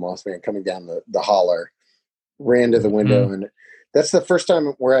heard the Mothman coming down the holler, ran to the window, and that's the first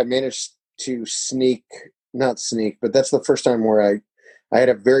time where I managed to not sneak, but that's the first time where I had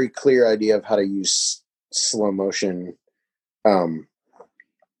a very clear idea of how to use slow motion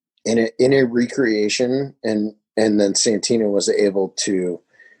in a recreation, and then Santino was able to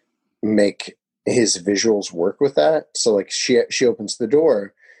make his visuals work with that. So like she opens the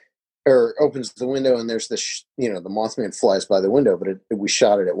door or opens the window, and there's this the Mothman flies by the window, but we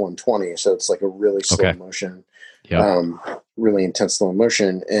shot it at 120, so it's like a really slow motion, really intense slow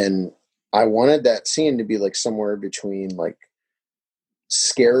motion, and I wanted that scene to be like somewhere between like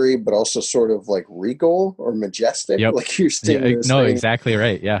scary but also sort of like regal or majestic. Like you're seeing this thing. Exactly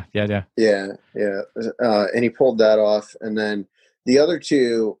right. Yeah. And he pulled that off. And then the other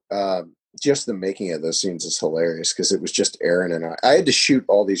two, just the making of those scenes is hilarious, because it was just Aaron and I had to shoot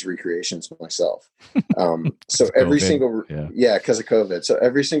all these recreations myself. So every single because of COVID, so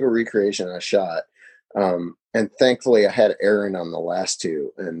every single recreation I shot, and thankfully I had Aaron on the last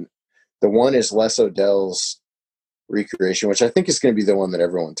two, and the one is Les Odell's recreation, which I think is going to be the one that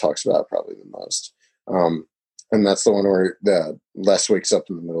everyone talks about probably the most. And that's the one where Les wakes up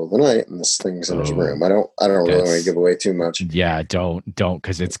in the middle of the night and this thing's in his room. I don't really want to give away too much. Yeah, don't,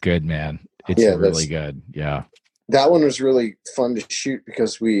 because it's good, man. It's really good. Yeah. That one was really fun to shoot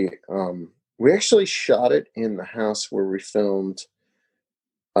because we actually shot it in the house where we filmed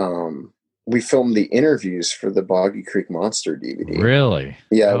the interviews for the Boggy Creek Monster DVD. Really?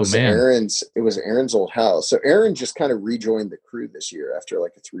 Yeah, it was Aaron's old house. So Aaron just kind of rejoined the crew this year after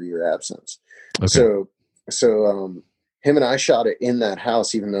like a 3-year absence. Okay. So him and I shot it in that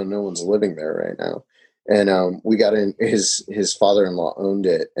house, even though no one's living there right now. And we got in, his father-in-law owned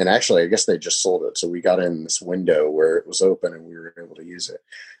it. And actually, I guess they just sold it. So we got in this window where it was open and we were able to use it.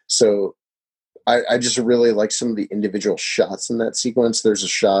 So I just really like some of the individual shots in that sequence. There's a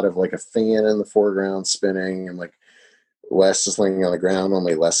shot of like a fan in the foreground spinning, and like Les is laying on the ground,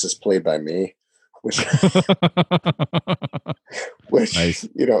 only Les is played by me, which nice.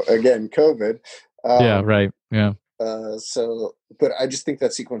 Again, COVID. Yeah, right. Yeah. But I just think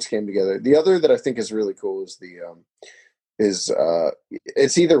that sequence came together. The other that I think is really cool is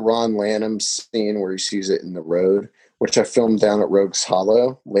it's either Ron Lanham's scene where he sees it in the road, which I filmed down at Rogues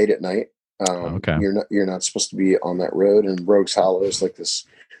Hollow late at night. Okay. You're not supposed to be on that road, and Rogues Hollow is like this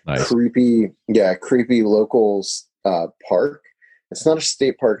Nice. creepy locals park. It's not a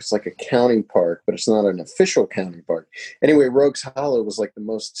state park; it's like a county park, but it's not an official county park. Anyway, Rogues Hollow was like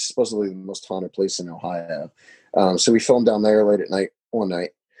supposedly the most haunted place in Ohio. So we filmed down there late at night one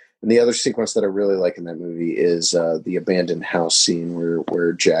night. And the other sequence that I really like in that movie is the abandoned house scene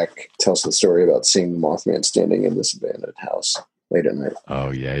where Jack tells the story about seeing the Mothman standing in this abandoned house late at night.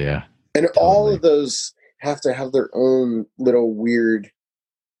 Oh, yeah. And Totally. all of those have to have their own little weird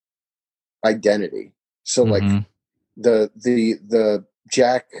identity. So like the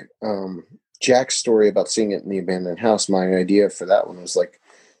Jack's story about seeing it in the abandoned house, my idea for that one was like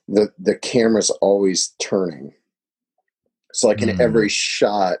the camera's always turning. So like in every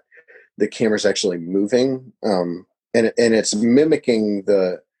shot, the camera's actually moving, and it's mimicking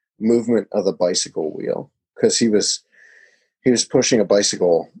the movement of the bicycle wheel, because he was pushing a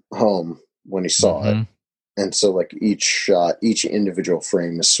bicycle home when he saw it. And so like each shot, each individual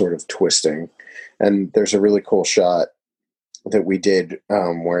frame is sort of twisting. And there's a really cool shot that we did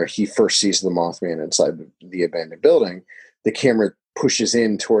where he first sees the Mothman inside the abandoned building. The camera pushes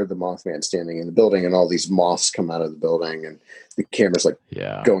in toward the Mothman standing in the building, and all these moths come out of the building, and the camera's like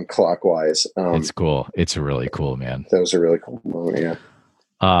going clockwise. It's cool. It's really cool, man. That was a really cool moment.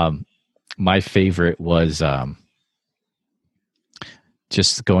 Yeah. My favorite was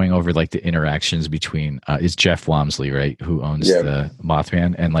just going over like the interactions between it's Jeff Wamsley, right, who owns the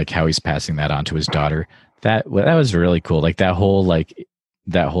Mothman, and like how he's passing that on to his daughter. That was really cool. Like that whole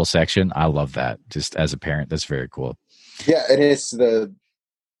section. I love that. Just as a parent, that's very cool. Yeah, and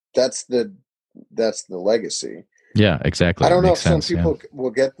that's the legacy. Yeah, exactly. I don't know if some people will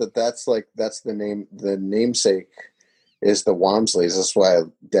get that. That's the name. The namesake is the Wamsleys. That's why I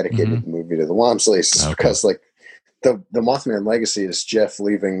dedicated the movie to the Wamsleys, because like the Mothman legacy is Jeff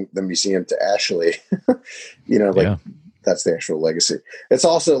leaving the museum to Ashley. That's the actual legacy. It's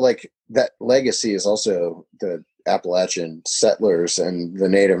also like that legacy is also the Appalachian settlers and the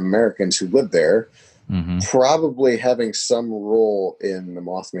Native Americans who lived there. Probably having some role in the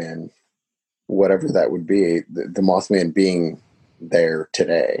Mothman, whatever that would be, the Mothman being there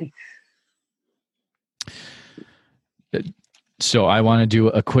today. So I want to do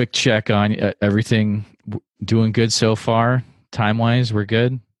a quick check on everything. Doing good so far, time wise. We're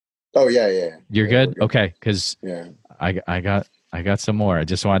good. Oh yeah. You're good. Okay, because I got some more. I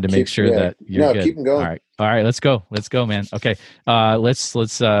just wanted to make sure that you're good. Keep them going. All right. Let's go, man. Okay. Let's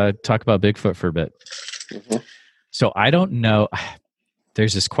talk about Bigfoot for a bit. So I don't know.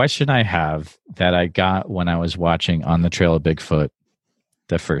 There's this question I have that I got when I was watching On the Trail of Bigfoot,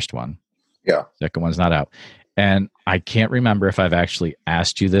 the first one. Yeah. Second one's not out. And I can't remember if I've actually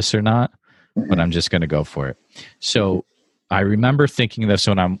asked you this or not, but I'm just going to go for it. So I remember thinking this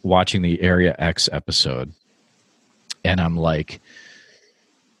when I'm watching the Area X episode, and I'm like,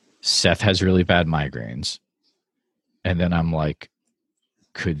 Seth has really bad migraines. And then I'm like,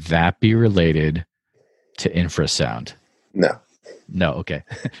 could that be related to infrasound? No. Okay.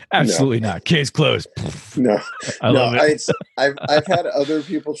 Absolutely not. Case closed. No. I love it. I've had other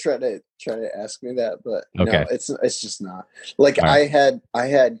people try to ask me that, but no, it's just not. Like I had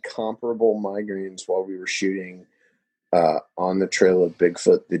comparable migraines while we were shooting On the Trail of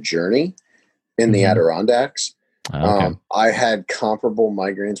Bigfoot, The Journey in the Adirondacks. I had comparable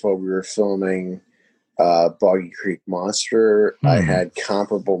migraines while we were filming Boggy Creek Monster. I had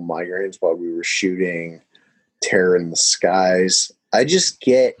comparable migraines while we were shooting Terror in the Skies. I just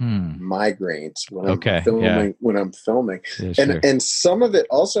get migraines when I'm filming. When I'm filming, and some of it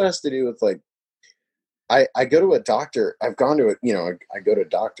also has to do with like I go to a doctor. I've gone to it. I go to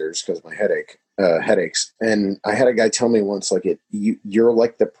doctors because of my headaches. And I had a guy tell me once, like you're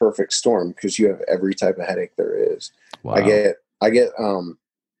like the perfect storm because you have every type of headache there is. Wow. I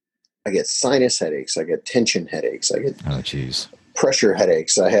get sinus headaches. I get tension headaches. I get pressure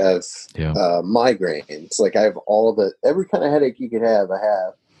headaches. I have migraines. Like I have every kind of headache you could have. I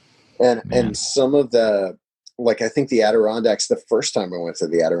have, and some of the, like I think the Adirondacks. The first time I went to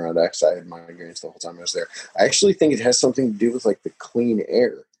the Adirondacks, I had migraines the whole time I was there. I actually think it has something to do with like the clean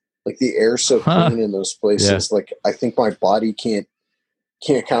air. Like the air's so clean in those places. Yeah. Like I think my body can't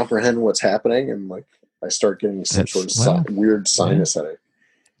comprehend what's happening, and like I start getting some sort of weird sinus headache.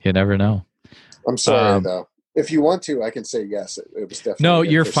 You never know. I'm sorry though. If you want to, I can say yes. It was definitely. No,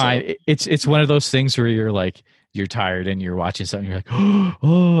 you're fine. It's one of those things where you're like, you're tired and you're watching something, you're like,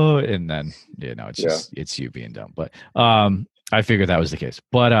 oh, and then it's Yeah. just it's you being dumb. But I figured that was the case.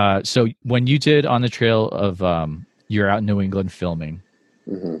 But so when you did On the Trail of you're out in New England filming,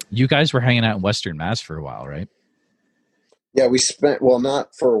 you guys were hanging out in Western Mass for a while, right? Yeah, we spent, well,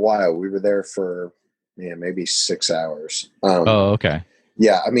 not for a while. We were there for maybe 6 hours. Oh, okay.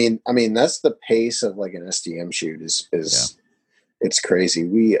 Yeah, I mean that's the pace of like an SDM shoot is it's crazy.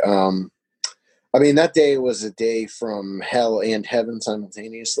 We I mean that day was a day from hell and heaven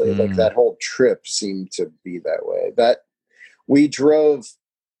simultaneously. Like that whole trip seemed to be that way. That we drove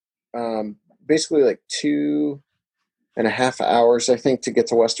basically like 2.5 hours, I think, to get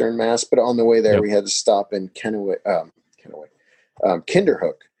to Western Mass. But on the way there, we had to stop in Kinderhook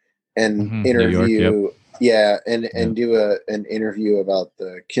and interview. New York, and do an interview about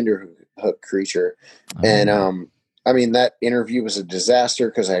the Kinderhook creature. And I mean, that interview was a disaster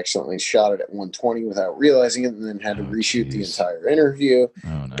because I accidentally shot it at 120 without realizing it, and then had to reshoot the entire interview.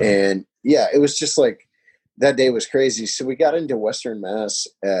 Oh, no. And yeah, it was just like that day was crazy. So we got into Western Mass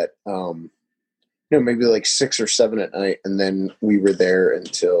at maybe like 6 or 7 at night, and then we were there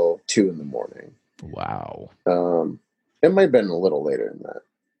until 2 in the morning. Wow. It might have been a little later than that.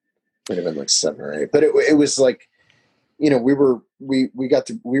 Might have been like 7 or 8, but it was like, we were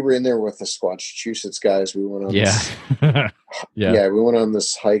in there with the Squatchachusetts guys. We went on we went on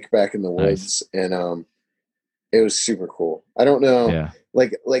this hike back in the woods, and it was super cool. I don't know,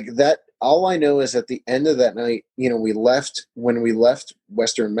 like that. All I know is at the end of that night, when we left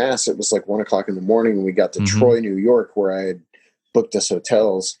Western Mass, it was like 1:00 in the morning, and we got to Troy, New York, where I had booked us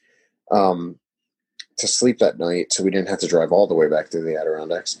hotels to sleep that night, so we didn't have to drive all the way back to the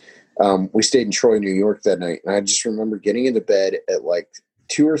Adirondacks. We stayed in Troy, New York that night, and I just remember getting into bed at like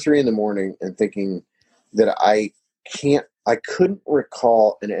 2 or 3 in the morning and thinking that I couldn't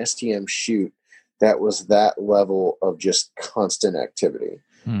recall an STM shoot that was that level of just constant activity.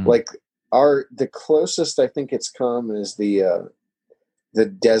 Like the closest I think it's come is the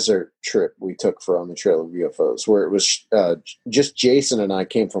desert trip we took for On the Trail of UFOs, where it was just Jason and I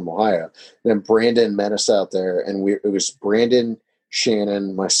came from Ohio. Then Brandon met us out there, and it was Brandon,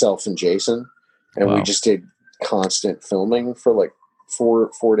 Shannon, myself, and Jason, and we just did constant filming for like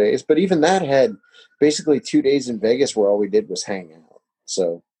four days. But even that had basically 2 days in Vegas where all we did was hang out.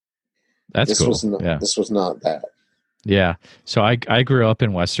 So this cool. This was not that. Yeah. So I grew up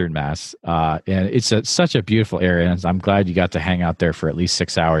in Western Mass, and it's such a beautiful area, and I'm glad you got to hang out there for at least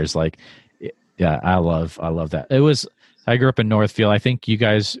 6 hours. Like, yeah, I love that. I grew up in Northfield. I think you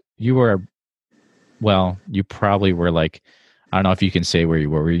probably were like, I don't know if you can say where you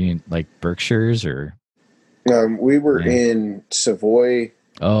were. Were you in like Berkshires or? We were in Savoy.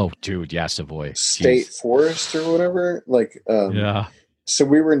 Oh, dude. Yeah. Savoy State Forest or whatever. Like, yeah. So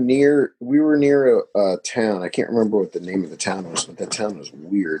we were near a town. I can't remember what the name of the town was, but that town was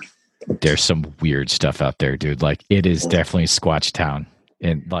weird. There's some weird stuff out there, dude. Like, it is definitely Squatch Town,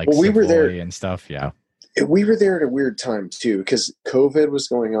 and like we were there and stuff. Yeah, we were there at a weird time too, because COVID was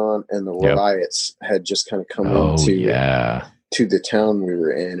going on and the riots had just kind of come to the town we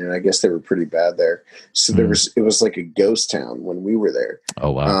were in, and I guess they were pretty bad there. So it was like a ghost town when we were there.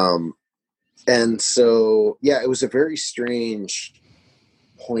 Oh wow! And so it was a very strange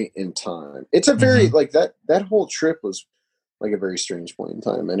point in time. It's a very like that whole trip was like a very strange point in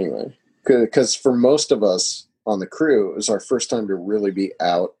time anyway, because for most of us on the crew, it was our first time to really be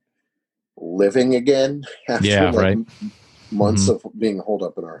out living again after months of being holed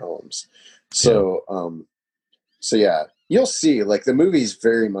up in our homes. So you'll see, like, the movie's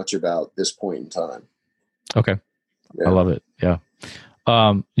very much about this point in time. Okay. I love it. Yeah.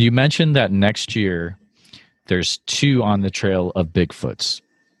 You mentioned that next year there's 2 On the Trail of Bigfoots.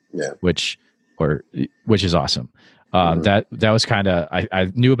 Yeah, which is awesome. That was kind of I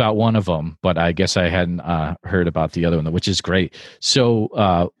knew about one of them, but I guess I hadn't heard about the other one, which is great. So,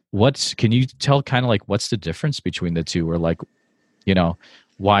 can you tell kind of like what's the difference between the 2, or like,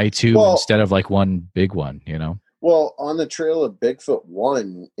 why 2 instead of like one big one? Well, On the Trail of Bigfoot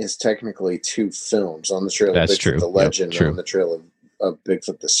 1 is technically 2 films. On the Trail of Bigfoot, the Legend, and On the Trail of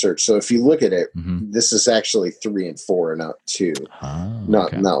Bigfoot, the Search. So if you look at it, this is actually 3 and 4, not 2.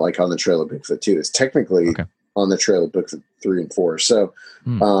 Not like On the Trail of Bigfoot 2. It's technically On the Trail of Bigfoot 3 and 4. So,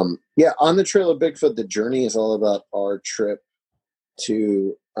 On the Trail of Bigfoot, the journey is all about our trip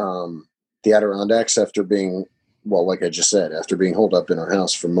to the Adirondacks after being, like I just said, after being holed up in our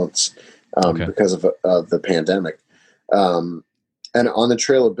house for months because of the pandemic. And On the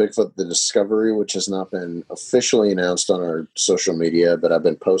Trail of Bigfoot, the discovery, which has not been officially announced on our social media, but I've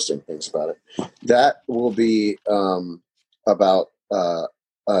been posting things about it. That will be about a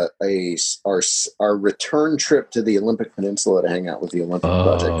our return trip to the Olympic Peninsula to hang out with the Olympic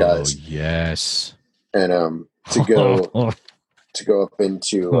Project guys. Yes. And to go up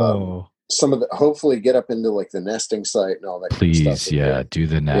into some of the, hopefully get up into like the nesting site and all that Please, kind of stuff. yeah, do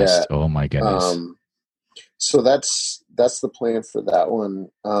the nest. Oh my goodness. So that's the plan for that one.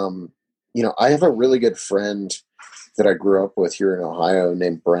 I have a really good friend that I grew up with here in Ohio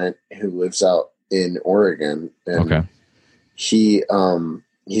named Brent, who lives out in Oregon. And he's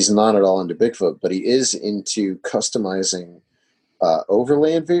not at all into Bigfoot, but he is into customizing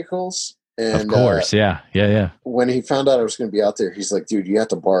overland vehicles. And of course, yeah. When he found out I was going to be out there, he's like, "Dude, you have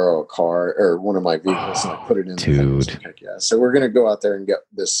to borrow a car or one of my vehicles," and I put it in. Dude, the heck yeah! So we're going to go out there and get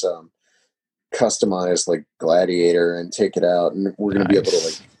this customized like Gladiator and take it out, and we're going to be able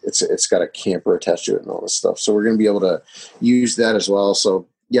to it's got a camper attached to it and all this stuff. So we're going to be able to use that as well. So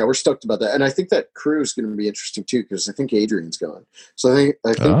yeah, we're stoked about that, and I think that crew is going to be interesting too because I think Adrian's going. So I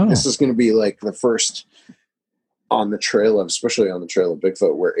think this is going to be like the first especially on the trail of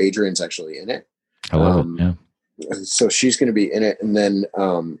Bigfoot, where Adrian's actually in it. I love it. Yeah. So she's going to be in it, and then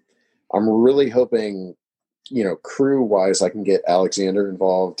I'm really hoping, crew wise, I can get Alexander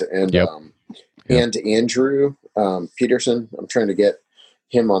involved and and Andrew Peterson. I'm trying to get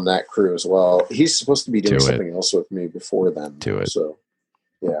him on that crew as well. He's supposed to be doing something else with me before then. So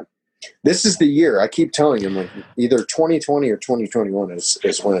yeah, this is the year. I keep telling him, like, either 2020 or 2021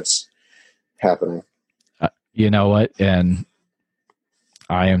 is when it's happening. You know what? And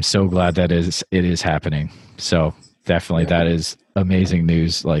I am so glad that it is happening. So definitely that is amazing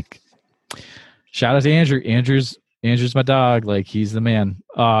news. Like, shout out to Andrew. Andrew's my dog. Like, he's the man.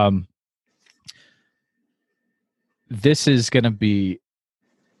 This is going to be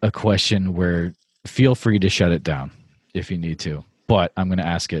a question where feel free to shut it down if you need to, but I'm going to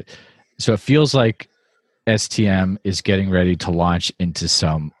ask it. So it feels like STM is getting ready to launch into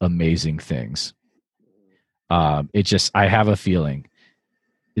some amazing things. I have a feeling.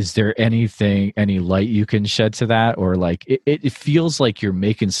 Is there any light you can shed to that? Or like, it feels like you're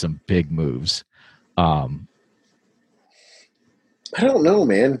making some big moves. I don't know,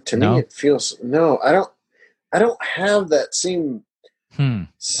 man. To me, it feels, I don't have that same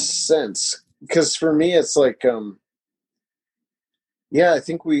sense. Because for me, it's like, I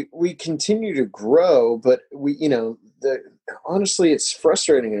think we continue to grow, but honestly, it's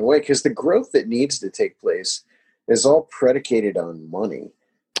frustrating in a way because the growth that needs to take place is all predicated on money.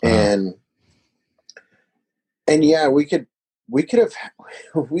 And yeah, we could have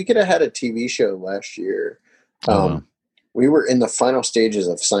had a TV show last year. We were in the final stages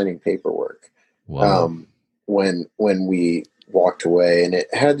of signing paperwork. When we walked away, and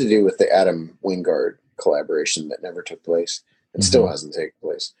it had to do with the Adam Wingard collaboration that never took place and still hasn't taken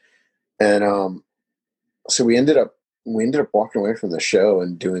place. And so we ended up walking away from the show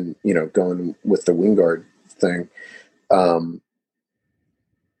and doing, going with the Wingard thing.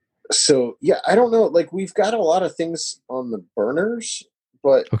 So yeah, I don't know. Like, we've got a lot of things on the burners,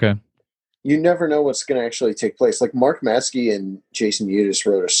 but you never know what's going to actually take place. Like, Mark Matsky and Jason Udis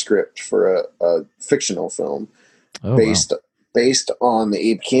wrote a script for a fictional film based on the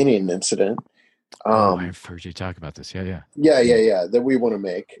Abe Canyon incident. I've heard you talk about this. Yeah. That we want to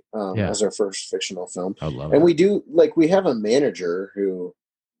make as our first fictional film. I love it. And we do, like, we have a manager who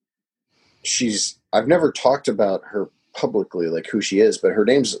I've never talked about her publicly, like who she is, but her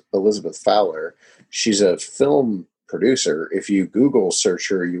name's Elizabeth Fowler. She's a film producer. If you Google search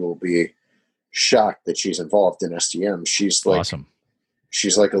her, you will be shocked that she's involved in STM. She's like awesome.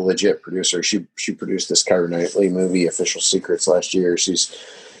 She's like a legit producer. She produced this Keira Knightley movie, Official Secrets, last year. She's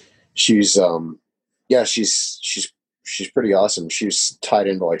pretty awesome. She's tied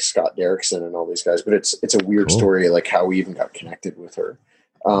into like Scott Derrickson and all these guys, but it's a weird story, like how we even got connected with her.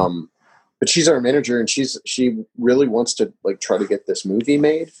 But she's our manager, and she really wants to like try to get this movie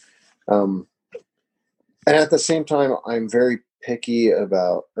made. And at the same time, I'm very picky I'm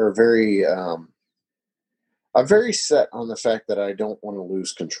very set on the fact that I don't want to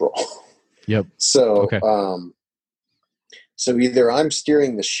lose control. Yep. So, so either I'm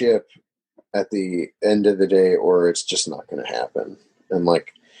steering the ship at the end of the day, or it's just not going to happen. And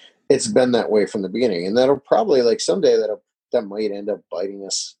like, it's been that way from the beginning, and that'll probably, like, someday that might end up biting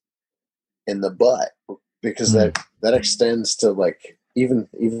us in the butt, because that extends to like even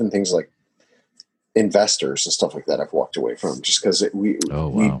things like investors and stuff like that. I've walked away from just because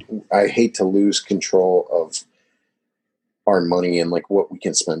I hate to lose control of our money and like what we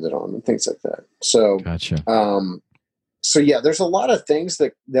can spend it on and things like that. So, gotcha. So yeah, there's a lot of things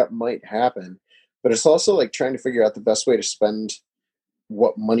that might happen, but it's also like trying to figure out the best way to spend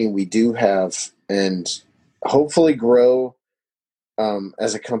what money we do have and hopefully grow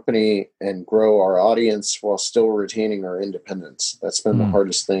as a company and grow our audience while still retaining our independence. That's been the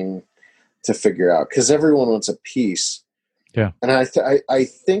hardest thing to figure out, because everyone wants a piece. Yeah. And I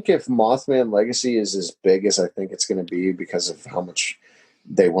think if Mothman Legacy is as big as I think it's going to be because of how much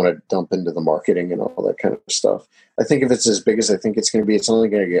they want to dump into the marketing and all that kind of stuff, I think if it's as big as I think it's going to be, it's only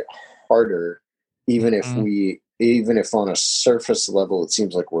going to get harder, even if on a surface level it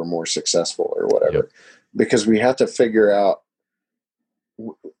seems like we're more successful or whatever, because we have to figure out.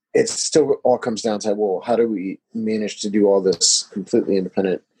 It still all comes down to, well, how do we manage to do all this completely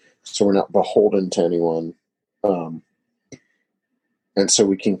independent, so we're not beholden to anyone, and so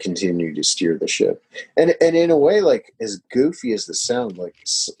we can continue to steer the ship. And in a way, like, as goofy as this sounds, like,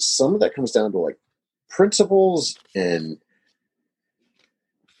 some of that comes down to like principles and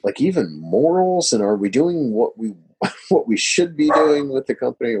like even morals, and are we doing what we should be doing with the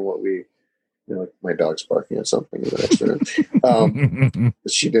company, and what we, like, my dog's barking at something in the next room.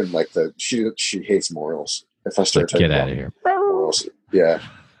 She didn't like she hates morals. If I start get out of here, morals, yeah.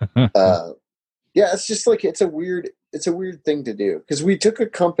 It's just like, it's a weird thing to do, because we took a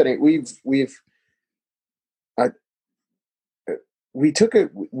company, we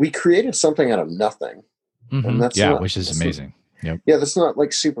created something out of nothing, and that's which is amazing. That's not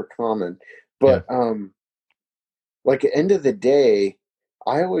like super common, but like, at the end of the day,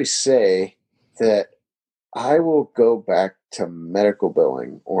 I always say that I will go back to medical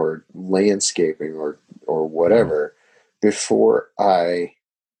billing or landscaping or whatever before I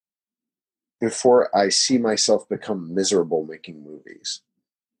see myself become miserable making movies.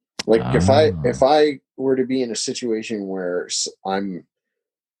 Like, if I were to be in a situation where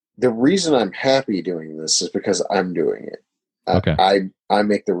the reason I'm happy doing this is because I'm doing it. Okay. I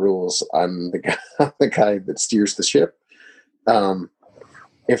make the rules. I'm the guy that steers the ship.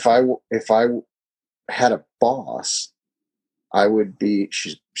 If I had a boss, I would be.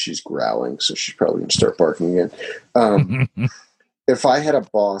 She's growling, so she's probably going to start barking again. If I had a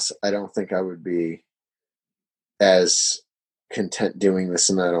boss, I don't think I would be as content doing this,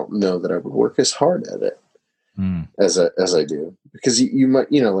 and I don't know that I would work as hard at it as I do, because you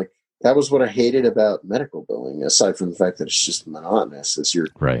might, like, that was what I hated about medical billing, aside from the fact that it's just monotonous, as you're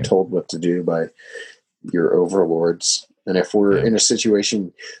told what to do by your overlords. And if we're in a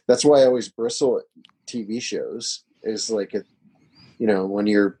situation, that's why I always bristle at TV shows, is like, when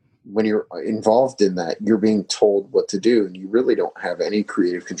you're involved in that, you're being told what to do, and you really don't have any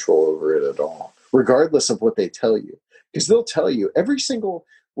creative control over it at all, regardless of what they tell you. Because they'll tell you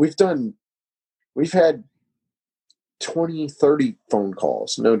we've had 20, 30 phone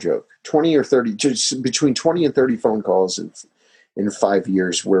calls, no joke, 20 or 30, just between 20 and 30 phone calls in 5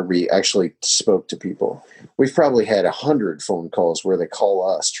 years where we actually spoke to people. We've probably had 100 phone calls where they call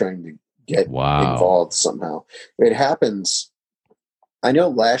us trying to get involved somehow. It happens. I know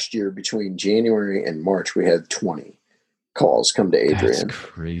last year between January and March, we had 20 calls come to Adrian. That's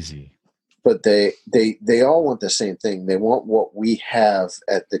crazy. But they all want the same thing. They want what we have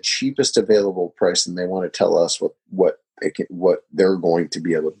at the cheapest available price, and they want to tell us what they're going to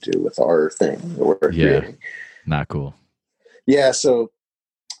be able to do with our thing that we're creating. Not cool. Yeah, so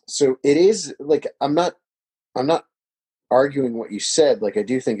it is like, I'm not arguing what you said. Like, I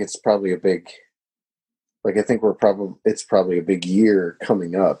do think it's probably a big, like, I think it's probably a big year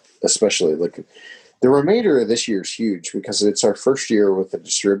coming up, especially like the remainder of this year is huge because it's our first year with the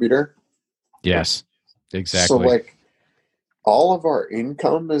distributor. Yes, exactly. So, like, all of our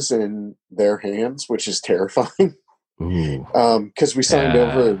income is in their hands, which is terrifying. Ooh. Because we signed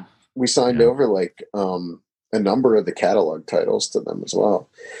over like a number of the catalog titles to them as well.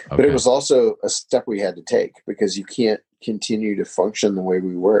 Okay. But it was also a step we had to take, because you can't continue to function the way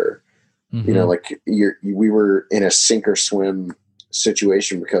we were. Mm-hmm. Like, we were in a sink or swim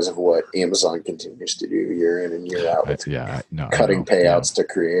situation because of what Amazon continues to do year in and year out with cutting payouts to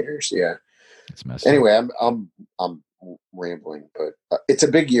creators. Yeah. It's messy. Anyway, I'm rambling, but it's a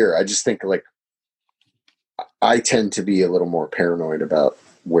big year. I just think, like, I tend to be a little more paranoid about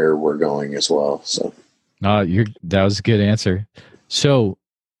where we're going as well. So, that was a good answer. So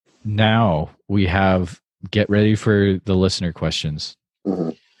now we have, get ready for the listener questions.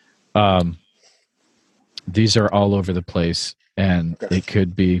 Mm-hmm. These are all over the place, and it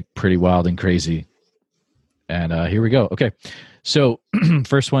could be pretty wild and crazy. And here we go. Okay. So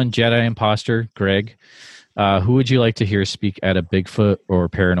first one, Jedi Imposter, Greg. Who would you like to hear speak at a Bigfoot or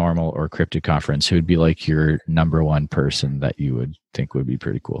paranormal or cryptid conference? Who would be like your number one person that you would think would be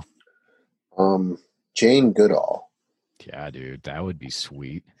pretty cool? Jane Goodall. Yeah, dude, that would be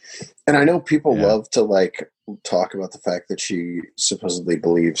sweet. And I know people love to, like, talk about the fact that she supposedly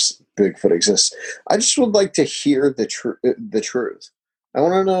believes Bigfoot exists. I just would like to hear the truth. I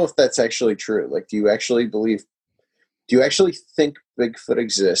want to know if that's actually true. Like, do you actually think Bigfoot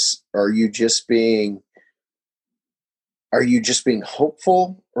exists? Are you just being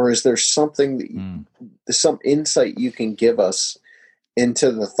hopeful, or is there something that some insight you can give us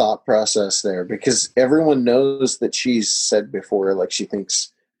into the thought process there? Because everyone knows that she's said before, like, she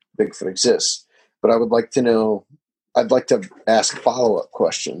thinks Bigfoot exists, but I would like to know. I'd like to ask follow-up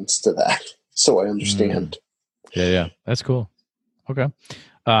questions to that so I understand. Yeah, that's cool. Okay.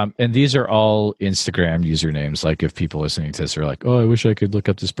 And these are all Instagram usernames. Like, if people listening to this are like, oh, I wish I could look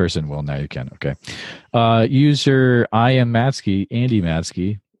up this person. Well, now you can. Okay. User I am Matsky, Andy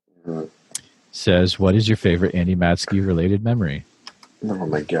Matsky, says, what is your favorite Andy Matsky related memory? Oh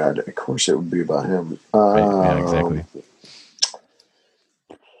my God. Of course it would be about him. Right. Yeah, exactly.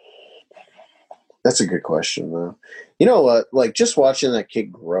 That's a good question, though. You know what? Like, just watching that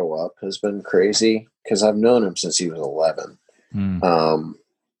kid grow up has been crazy, because I've known him since he was 11.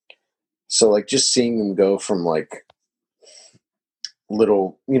 So, like, just seeing him go from, like,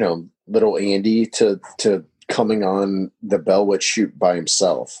 little Andy to coming on the Bellwitch shoot by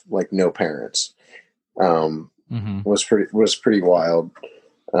himself, like, no parents, was pretty wild.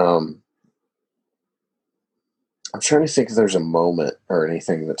 I'm trying to think if there's a moment or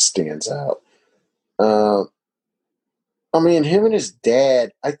anything that stands out. I mean, him and his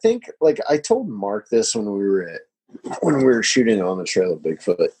dad, I think, like, I told Mark this when we were shooting on the trail of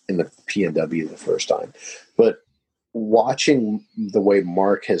Bigfoot in the PNW the first time, but watching the way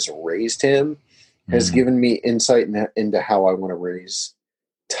Mark has raised him has given me insight into how I want to raise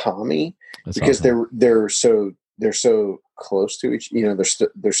Tommy. That's because awesome. they're so close to each,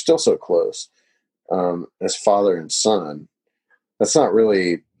 they're still so close, as father and son. That's not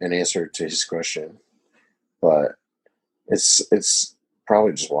really an answer to his question, but it's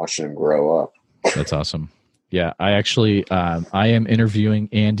probably just watching him grow up. That's awesome. Yeah, I actually I am interviewing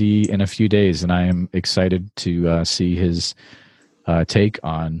Andy in a few days, and I am excited to see his take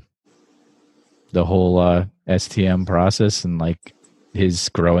on the whole STM process and, like, his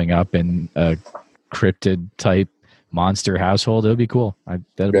growing up in a cryptid type monster household. It would be cool.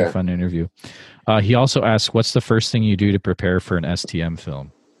 That'll be a fun interview. He also asks, what's the first thing you do to prepare for an STM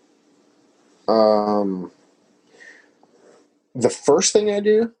film? The first thing I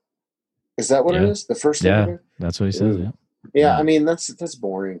do? Is that what it is? The first thing I do? That's what he says, Yeah, I mean, that's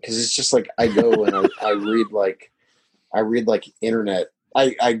boring, because it's just like I go and I read internet.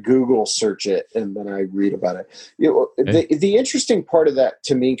 I Google search it, and then I read about it. The interesting part of that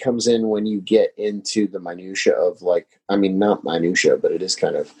to me comes in when you get into the minutia of, like, I mean, not minutia, but it is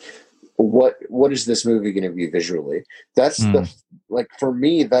kind of what is this movie going to be visually? That's for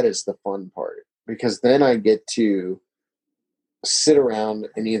me, that is the fun part, because then I get to sit around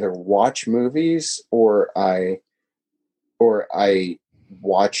and either watch movies or I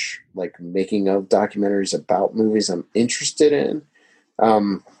watch, like, making of documentaries about movies I'm interested in.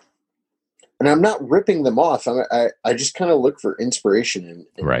 And I'm not ripping them off. I just kind of look for inspiration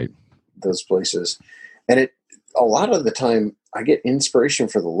in those places. And a lot of the time I get inspiration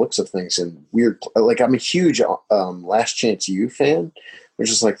for the looks of things in weird, like, I'm a huge Last Chance U fan,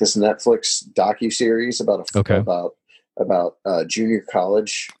 which is like this Netflix docuseries about junior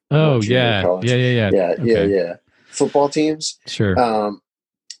college. Yeah. Yeah. Football teams. Sure.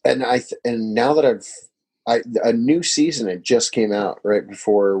 And now that a new season had just came out right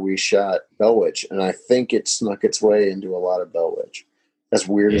before we shot Bellwitch, and I think it snuck its way into a lot of Bellwitch. As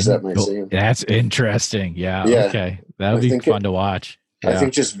weird as that might seem. That's interesting. Yeah. Okay. That would be fun to watch. Yeah. I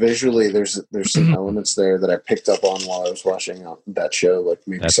think just visually there's some elements there that I picked up on while I was watching that show, like,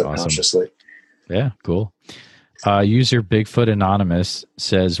 maybe subconsciously. Awesome. Yeah, cool. User Bigfoot Anonymous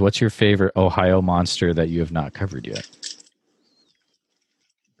says, what's your favorite Ohio monster that you have not covered yet?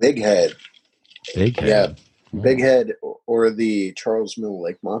 Big Head. Yeah. Big Head or the Charles Mill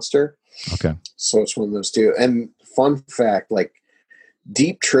Lake Monster. Okay. So it's one of those two. And fun fact, like,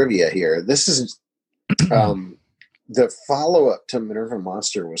 deep trivia here. This is the follow-up to Minerva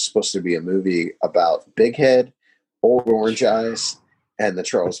Monster was supposed to be a movie about Big Head, Old Orange Eyes, and the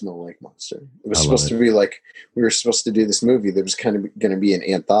Charles Mill Lake Monster. It was supposed to be like, we were supposed to do this movie. There was kind of going to be an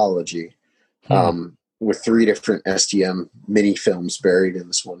anthology with 3 different STM mini films buried in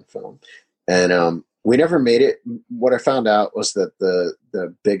this one film. And we never made it. What I found out was that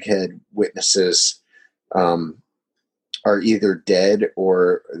the Big Head witnesses are either dead,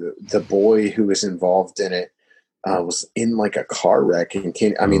 or the boy who was involved in it was in, like, a car wreck and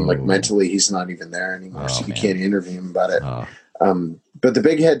like, mentally he's not even there anymore. So you can't interview him about it. But the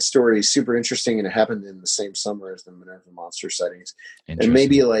Big Head story is super interesting, and it happened in the same summer as the Minerva Monster sightings. And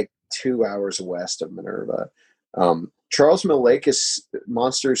maybe, like, 2 hours west of Minerva. Charles Mill Lake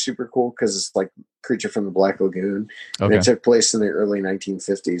monster is super cool because it's like Creature from the Black Lagoon. Okay. And it took place in the early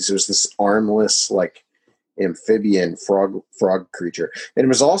 1950s. It was this armless, like, amphibian frog creature. And it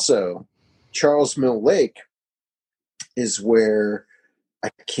was also Charles Mill Lake is where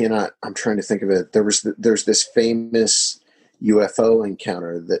I'm trying to think of it. There's this famous UFO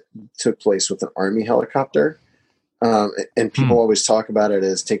encounter that took place with an Army helicopter. And people always talk about it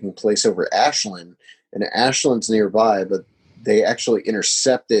as taking place over Ashland, and Ashland's nearby, but they actually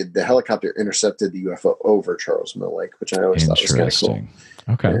the helicopter intercepted the UFO over Charles Mill Lake, which I always thought was kind of cool.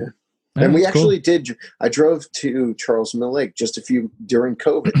 Okay. Yeah. And we actually I drove to Charles Mill Lake during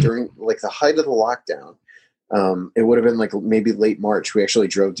COVID, during like the height of the lockdown. It would have been like maybe late March. We actually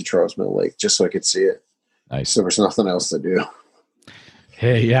drove to Charles Mill Lake just so I could see it. Nice. So there was nothing else to do.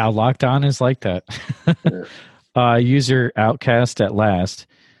 Hey, yeah, lockdown is like that. Yeah. User Outcast at Last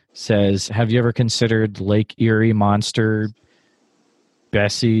says, have you ever considered Lake Erie Monster,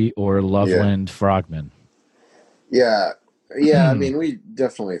 Bessie, or Loveland Frogman? Yeah. I mean, we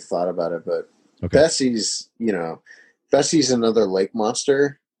definitely thought about it, but Bessie's another lake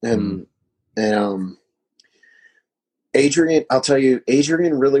monster. And Adrian, I'll tell you,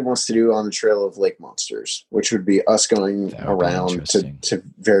 Adrian really wants to do On the Trail of Lake Monsters, which would be us going around to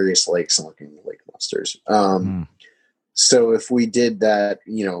various lakes and looking at lake monsters. So if we did that,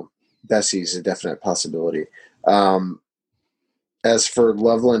 Bessie's a definite possibility. As for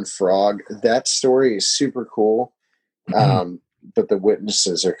Loveland Frog, that story is super cool. But the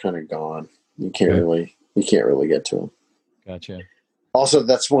witnesses are kind of gone. You can't really get to them. Gotcha. Also,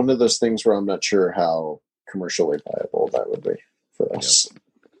 that's one of those things where I'm not sure how commercially viable that would be for us.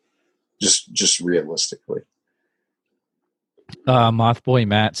 Yep. Just realistically. Mothboy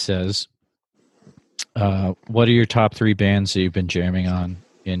Matt says, what are your top 3 bands that you've been jamming on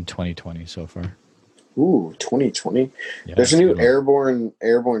in 2020 so far? Ooh, 2020. Yeah, there's a new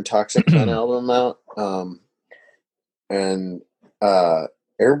Airborne Toxic Gun album out. And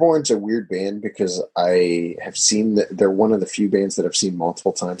Airborne's a weird band because I have seen they're one of the few bands that I've seen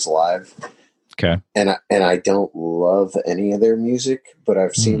multiple times live. Okay. And I don't love any of their music, but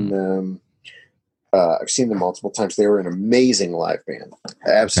I've seen them. I've seen them multiple times. They were an amazing live band.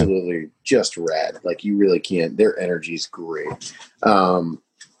 Absolutely just rad. Like, you really can't. Their energy's great.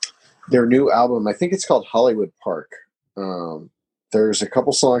 Their new album, I think it's called Hollywood Park. There's a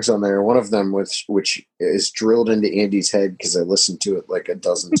couple songs on there. One of them, which is drilled into Andy's head because I listened to it like a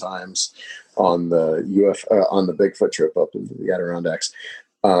dozen times on the on the Bigfoot trip up into the Adirondacks.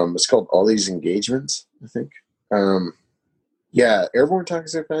 It's called All These Engagements, I think. Airborne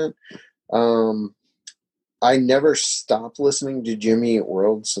Toxic Event. I never stopped listening to Jimmy Eat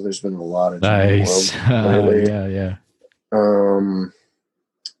World, so there's been a lot of Jimmy Eat World lately. Yeah.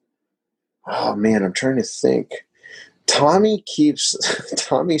 Oh man, I'm trying to think. Tommy's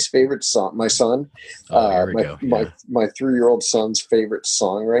favorite song. My son, my 3-year-old son's favorite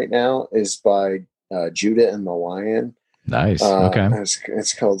song right now is by Judah and the Lion. Nice. Okay.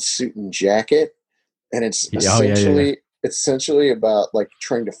 It's called Suit and Jacket, and it's essentially about like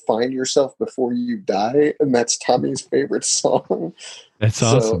trying to find yourself before you die, and that's Tommy's favorite song. That's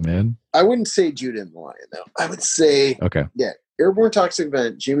awesome, man. I wouldn't say Judah and the Lion though. I would say Airborne Toxic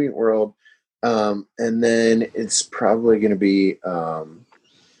Event, Jimmy Eat World. And then it's probably going to be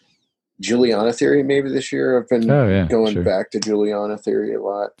Juliana Theory maybe this year. I've been going back to Juliana Theory a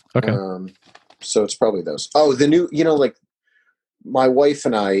lot. Okay. So it's probably those. Oh, the new, like my wife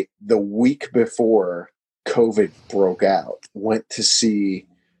and I, the week before COVID broke out, went to see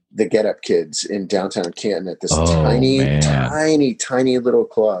the Get Up Kids in downtown Canton at this tiny little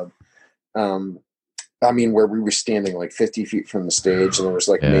club. Where we were standing like 50 feet from the stage, and there was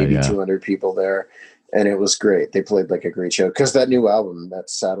like maybe 200 people there, and it was great. They played like a great show because that new album,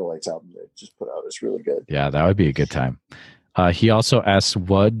 that Satellites album they just put out, is really good. Yeah, that would be a good time. He also asks,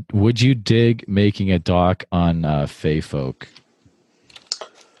 would you dig making a doc on Fae folk?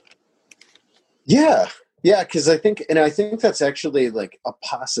 Yeah, because I think that's actually like a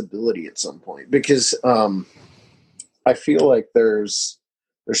possibility at some point, because I feel like there's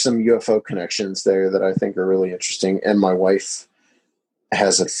some UFO connections there that I think are really interesting, and my wife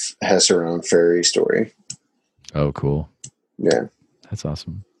has her own fairy story. Oh, cool! Yeah, that's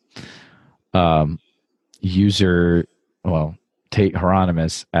awesome. Tate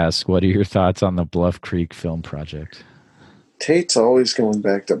Hieronymus asks, "What are your thoughts on the Bluff Creek film project?" Tate's always going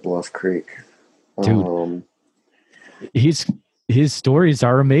back to Bluff Creek, dude. His stories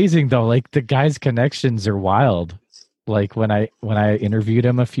are amazing, though. Like, the guy's connections are wild. Like, when I interviewed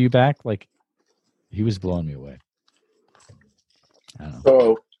him a few back, like, he was blowing me away. I don't know.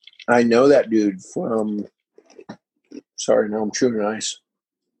 So I know that dude from. Sorry, now I'm chewing ice.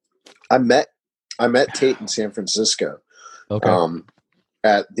 I met Tate in San Francisco. Okay.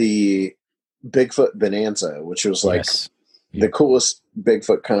 At the Bigfoot Bonanza, which was like Yes. the coolest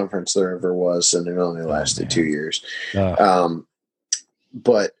Bigfoot conference there ever was, and it only lasted 2 years.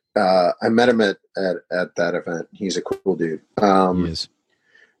 But I met him at that event. He's a cool dude. He is.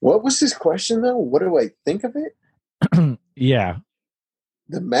 What was his question though? What do I think of it? Yeah.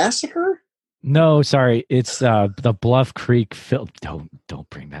 The massacre? No, sorry. It's the Bluff Creek film. Don't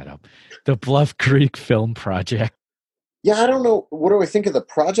bring that up. The Bluff Creek Film Project. Yeah, I don't know. What do I think of the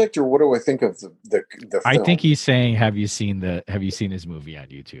project, or what do I think of the film? I think he's saying, have you seen his movie on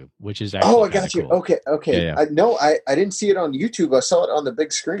YouTube? Which is actually I got you. Cool. Okay. Yeah. I didn't see it on YouTube. I saw it on the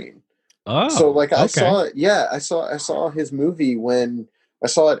big screen. Oh, so like I okay. saw it. Yeah, I saw his movie when I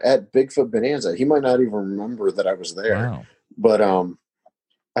saw it at Bigfoot Bonanza. He might not even remember that I was there. Wow. But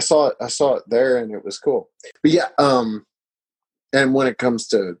I saw it there, and it was cool. But yeah, and when it comes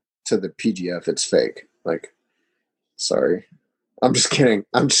to the PGF, it's fake. Like, sorry, I'm just kidding.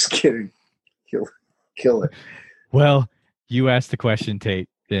 Kill it. Well, you asked the question, Tate,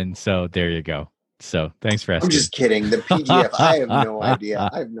 and so there you go. So thanks for asking. I'm just kidding. The PGF, I have no idea.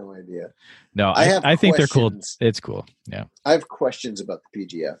 No, I think they're cool. It's cool. Yeah. I have questions about the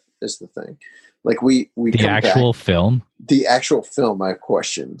PGF is the thing. Like we the actual film? The actual film, I have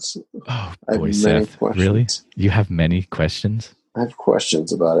questions. Oh boy, Seth. Really? You have many questions? I have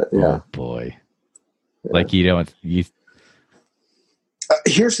questions about it. Yeah. Oh boy. Yeah. Like you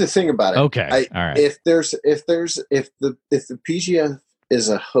here's the thing about it. Okay. All right. If the PGF is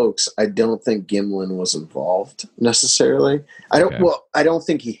a hoax, I don't think Gimlin was involved necessarily. I don't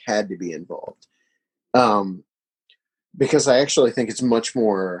think he had to be involved. Because I actually think it's much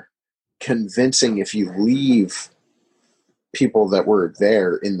more convincing if you leave people that were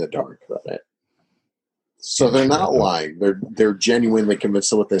there in the dark about it. So they're not lying. They're genuinely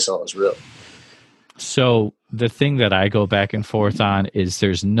convinced that what they saw is real. So the thing that I go back and forth on is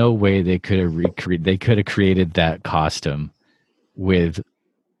there's no way they could have created that costume with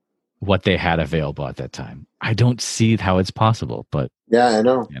what they had available at that time. I don't see how it's possible, but yeah, I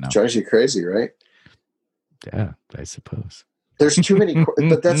know. Drives you crazy, right? Yeah, I suppose. There's too many,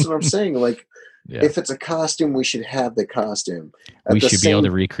 but that's what I'm saying. Like, if it's a costume, we should have the costume. We should be able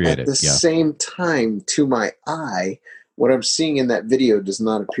to recreate it. At the same time, to my eye, what I'm seeing in that video does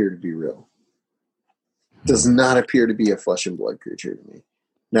not appear to be real. Does not appear to be a flesh and blood creature to me.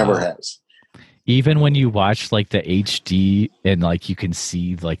 Never has. Even when you watch like the HD and like you can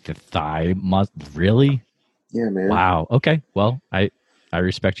see like the thigh really? Yeah, man. Wow. Okay. Well, I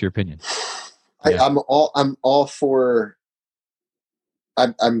respect your opinion. Yeah. I'm all for.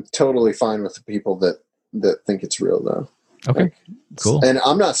 I'm totally fine with the people that think it's real though. Okay. Like, cool. And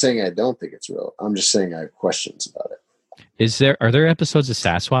I'm not saying I don't think it's real. I'm just saying I have questions about it. Are there episodes of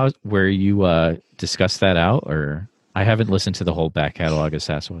Sasquatch where you discuss that out, or I haven't listened to the whole back catalog of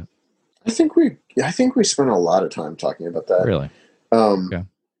Sasquatch? I think we spent a lot of time talking about that. Really? Okay.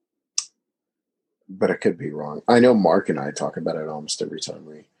 But I could be wrong. I know Mark and I talk about it almost every time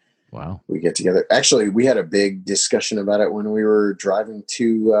we get together. Actually, we had a big discussion about it when we were driving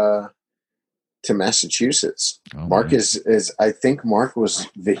to Massachusetts. Oh, Mark is I think Mark was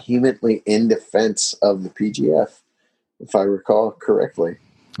vehemently in defense of the PGF, if I recall correctly.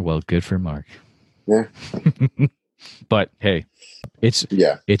 Well, good for Mark. Yeah. But hey, it's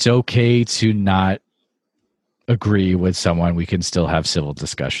okay to not agree with someone. We can still have civil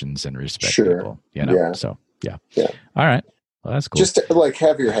discussions and respect people. Yeah. So yeah. All right. Well, that's cool. Just to, like,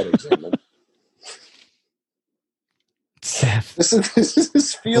 have your head examined. Seth.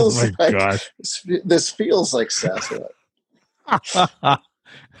 This feels gosh. This feels like Sasquatch.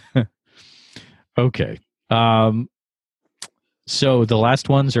 Okay. So the last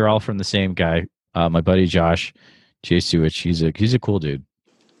ones are all from the same guy. My buddy Josh Jasuich. He's a cool dude.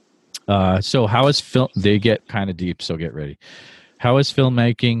 So how is film? They get kind of deep, so get ready. How has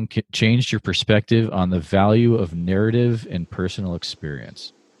filmmaking changed your perspective on the value of narrative and personal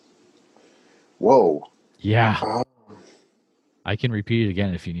experience? Whoa. Yeah. I can repeat it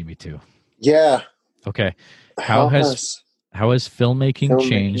again if you need me to. Yeah. Okay. How has filmmaking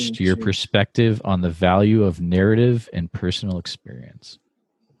changed your perspective on the value of narrative and personal experience?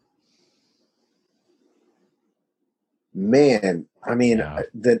 Man, I mean,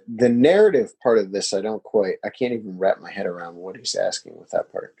 the narrative part of this, I can't even wrap my head around what he's asking with that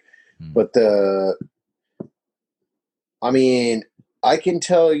part. But I can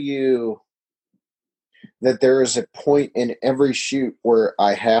tell you that there is a point in every shoot where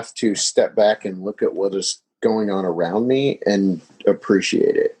I have to step back and look at what is going on around me and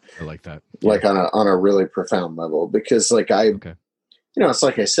appreciate it. I like that. like on a really profound level, because like Okay. it's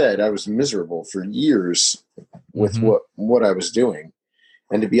like I said, I was miserable for years with Mm-hmm. what I was doing,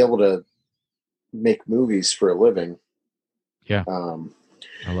 and to be able to make movies for a living, Yeah, um,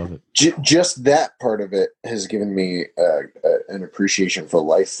 I love it. just that part of it has given me an appreciation for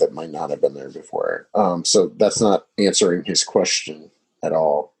life that might not have been there before. So that's Cool. not answering his question at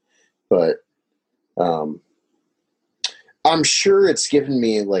all, but um, I'm sure it's given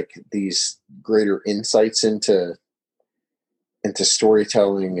me like these greater insights into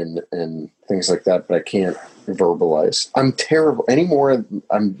storytelling and things like that, but I can't verbalize. I'm terrible anymore.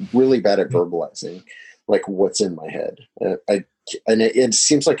 I'm really bad at verbalizing like what's in my head. It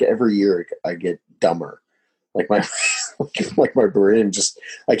seems like every year I get dumber. Like my like my brain just,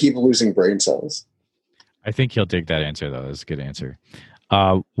 I keep losing brain cells. I think he'll dig that answer though. That's a good answer.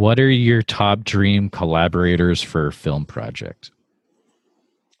 What are your top dream collaborators for a film project?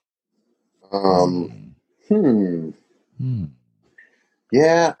 Um, Hmm. hmm. Hmm.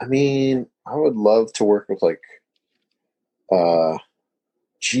 Yeah, I mean, I would love to work with like, uh,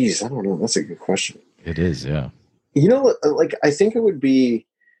 geez, I don't know. That's a good question. It is, yeah. Like I think it would be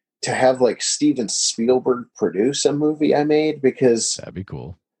to have like Steven Spielberg produce a movie I made, because That'd be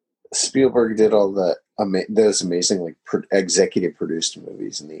cool. Spielberg did all those amazing like executive produced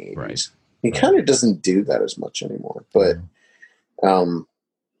movies in the Right. 80s. He Right. kind of doesn't do that as much anymore, but Yeah. um,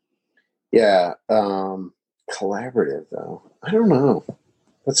 yeah, collaborative though. I don't know.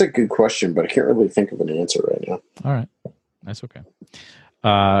 That's a good question, but I can't really think of an answer right now. All right. That's okay.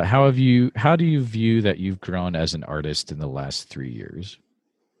 How do you view that you've grown as an artist in the last 3 years?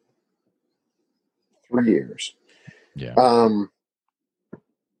 3 years. Yeah. Um,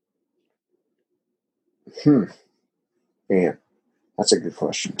 hmm, man, that's a good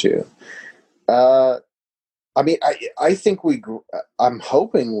question too. Uh, I mean, I think I'm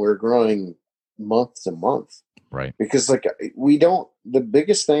hoping we're growing month to month, Right. because like we don't. The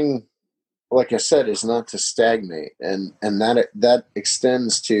biggest thing, like I said, is not to stagnate, and that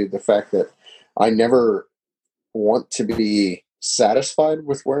extends to the fact that I never want to be satisfied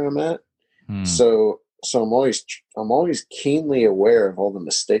with where I'm at. Hmm. So I'm always keenly aware of all the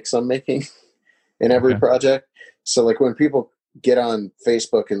mistakes I'm making in every Okay. project. So like when people get on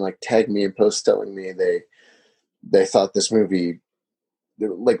Facebook and like tag me in posts telling me they thought this movie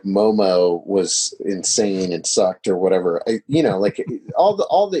like Momo was insane and sucked or whatever. Like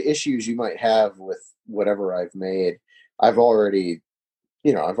all the issues you might have with whatever I've made, I've already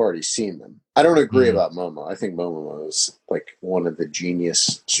I've already seen them. I don't agree Hmm. about Momo. I think Momo is like one of the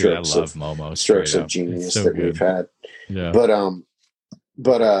genius Dude, I strokes love of Momo straight strokes of up. It's genius so that we've good. had. Yeah.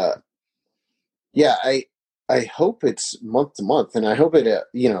 But yeah, I hope it's month to month, and I hope it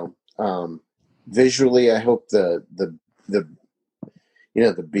visually. I hope the the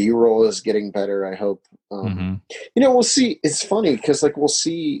B-roll is getting better. I hope. Mm-hmm. We'll see. It's funny because like we'll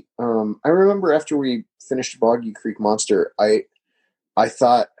see. I remember after we finished Boggy Creek Monster, I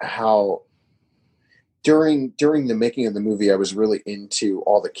thought how during the making of the movie, I was really into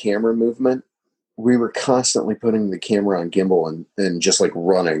all the camera movement. We were constantly putting the camera on gimbal and just like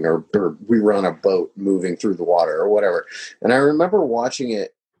running, or we were on a boat moving through the water or whatever. And I remember watching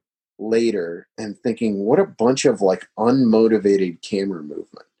it later and thinking, what a bunch of like unmotivated camera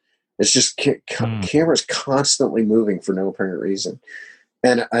movement. It's just Mm. cameras constantly moving for no apparent reason.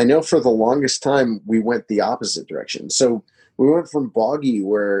 And I know for the longest time we went the opposite direction. So we went from Boggy,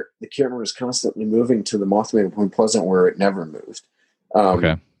 where the camera was constantly moving, to the Mothman at Point Pleasant, where it never moved.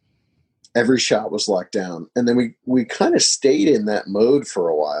 Okay. Every shot was locked down, and then we kind of stayed in that mode for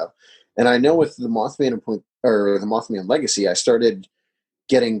a while. And I know with the Mothman and Point, or the Mothman Legacy, I started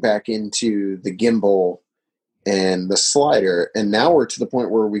getting back into the gimbal and the slider, and now we're to the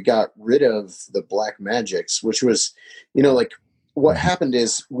point where we got rid of the Black Magics, which was, like what happened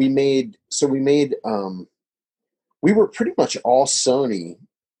is we were pretty much all Sony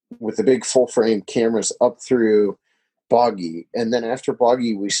with the big full frame cameras up through Boggy, and then after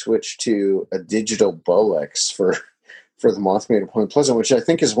Boggy we switched to a digital Bolex for the Mothman at Point Pleasant, which I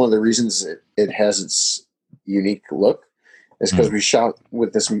think is one of the reasons it has its unique look, is because Mm. we shot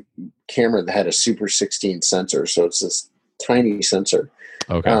with this camera that had a Super 16 sensor, so it's this tiny sensor.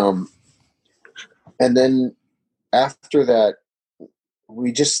 Okay. Um, and then after that,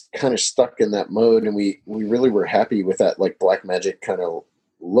 we just kind of stuck in that mode, and we really were happy with that like Black Magic kind of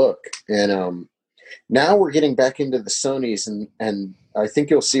look. And now we're getting back into the Sonys, and I think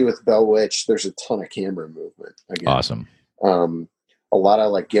you'll see with Bell Witch, there's a ton of camera movement again. Awesome. A lot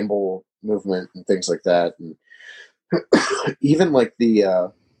of like gimbal movement and things like that, and even like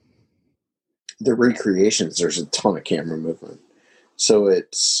the recreations, there's a ton of camera movement. So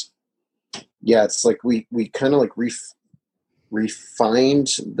it's yeah, it's like we kind of like refined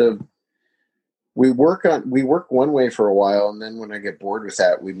we work one way for a while, and then when I get bored with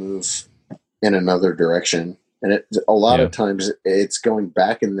that, we move in another direction. And a lot of times it's going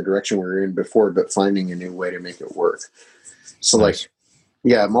back in the direction we were in before, but finding a new way to make it work. So Nice. like,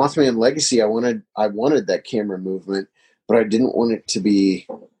 yeah, Mothman Legacy, I wanted that camera movement, but I didn't want it to be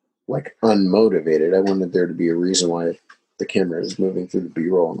like unmotivated. I wanted there to be a reason why the camera is moving through the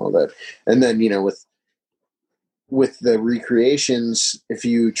B-roll and all that. And then, with the recreations, if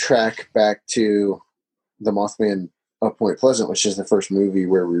you track back to the Mothman of Point Pleasant, which is the first movie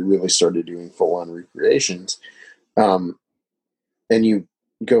where we really started doing full-on recreations, and you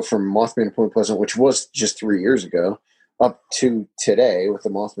go from Mothman to Point Pleasant, which was just 3 years ago, up to today with the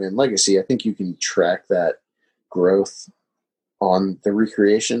Mothman Legacy, I think you can track that growth on the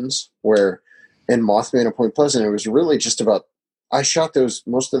recreations, where in Mothman and Point Pleasant, it was really just about, I shot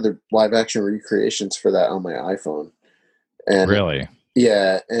most of the live action recreations for that on my iPhone. And Really?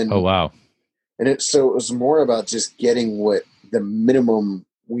 yeah. And, oh, wow. And it was more about just getting what the minimum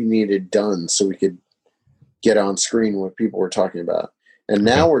we needed done so we could get on screen what people were talking about. And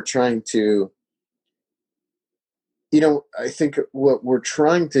now we're trying to, I think what we're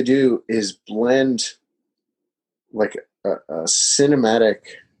trying to do is blend like a cinematic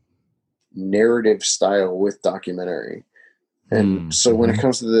narrative style with documentary. And so when it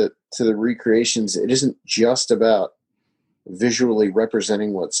comes to the recreations, it isn't just about visually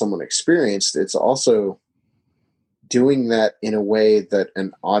representing what someone experienced. It's also doing that in a way that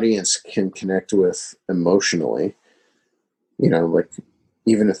an audience can connect with emotionally, like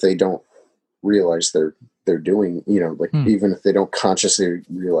even if they don't realize they're doing, even if they don't consciously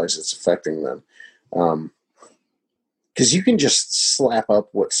realize it's affecting them. Because you can just slap up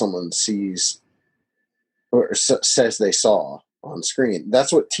what someone sees or says they saw on screen.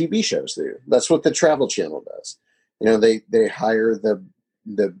 That's what TV shows do. That's what the Travel Channel does. They hire the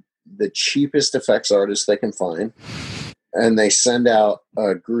cheapest effects artists they can find, and they send out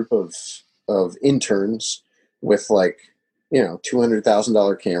a group of interns with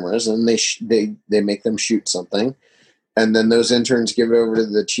 $200,000 cameras, and they make them shoot something, and then those interns give it over to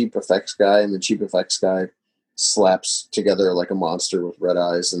the cheap effects guy, and the cheap effects guy slaps together like a monster with red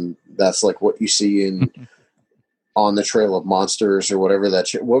eyes, and that's like what you see in On the Trail of Monsters or whatever that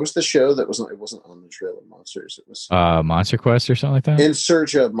show. What was the show that wasn't? It wasn't On the Trail of Monsters. It was Monster Quest or something like that. In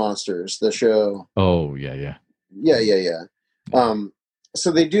Search of Monsters. The show. Oh yeah.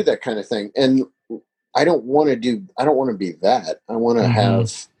 So they do that kind of thing, and I don't want to be that. I want to have,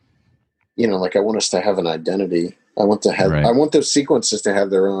 I want us to have an identity. I want those sequences to have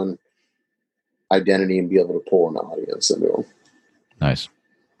their own identity and be able to pull an audience into them. Nice.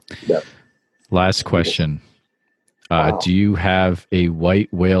 Yep. Last question. Wow. Do you have a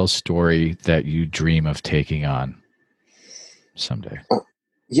white whale story that you dream of taking on someday?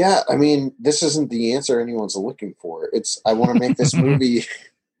 Yeah, I mean, this isn't the answer anyone's looking for. I want to make this movie.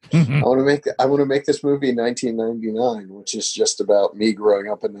 I want to make this movie in 1999, which is just about me growing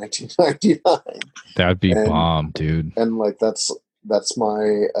up in 1999. That'd be bomb, dude. And that's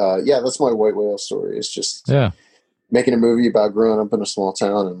my that's my white whale story. It's just making a movie about growing up in a small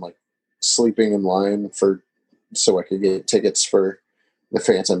town and like sleeping in line so I could get tickets for the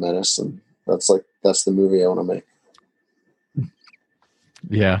Phantom Menace, and that's the movie I want to make.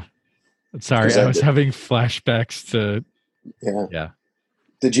 Yeah. Sorry, I was having flashbacks to. Yeah.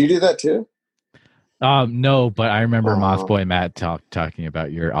 Did you do that too? No, but I remember Mothboy Matt talking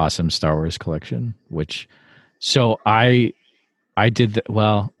about your awesome Star Wars collection, so I did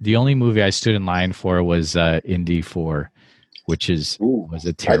the only movie I stood in line for was Indy 4, which was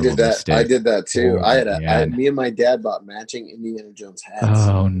a terrible mistake. I did that too. Me and my dad bought matching Indiana Jones hats.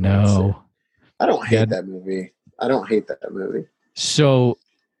 Oh no. I don't hate that movie. So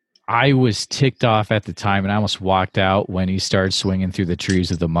I was ticked off at the time, and I almost walked out when he started swinging through the trees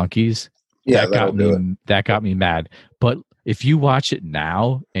with the monkeys. Yeah, that got me mad. But if you watch it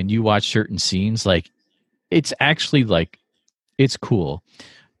now and you watch certain scenes, like it's actually like it's cool,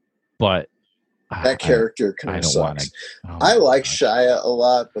 but that character kind of sucks. I like Shia a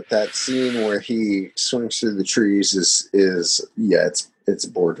lot, but that scene where he swings through the trees is it's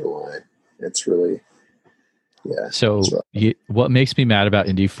borderline. It's really. Yeah. So what makes me mad about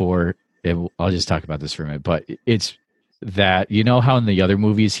Indy 4, I'll just talk about this for a minute, but it's that, how in the other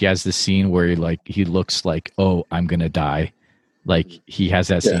movies he has the scene where he looks like, oh, I'm going to die. Like he has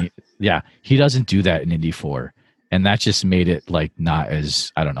that scene. Yeah. He doesn't do that in Indy 4. And that just made it like not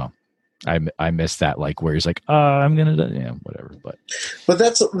as, I don't know. I missed that, like where he's like, I'm going to die. Yeah, whatever. But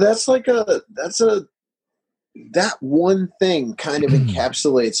that's that one thing kind of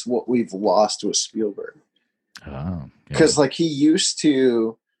encapsulates what we've lost with Spielberg. Oh, because like he used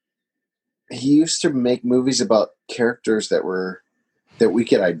to make movies about characters that we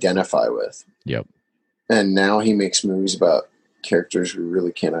could identify with. Yep. And now he makes movies about characters we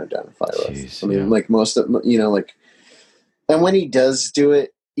really can't identify with. Jeez, I mean, like most of, like, and when he does do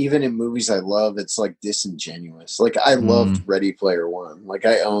it, even in movies I love, it's like disingenuous. Like I loved Ready Player One. Like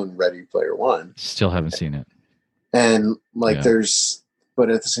I own Ready Player One. Still haven't seen it. And like but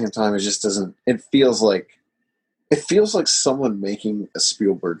at the same time, it just doesn't, it feels like someone making a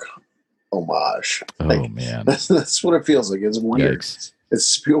Spielberg homage. Oh like, man. That's what it feels like. It's weird. Yikes. It's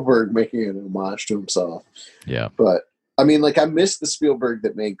Spielberg making an homage to himself. Yeah. But I mean, like I miss the Spielberg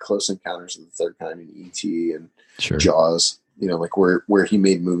that made Close Encounters of the Third Kind and E.T. and Jaws, like where he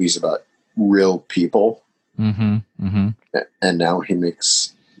made movies about real people. Mm-hmm. Mm-hmm. And now he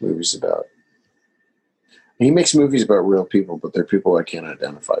makes movies about real people, but they're people I can't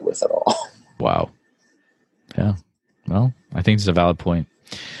identify with at all. Wow. Yeah. Well, I think it's a valid point.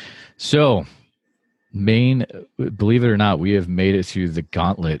 So, believe it or not, we have made it through the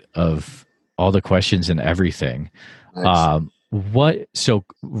gauntlet of all the questions and everything. Nice.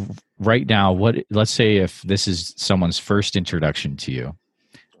 Right now, let's say if this is someone's first introduction to you,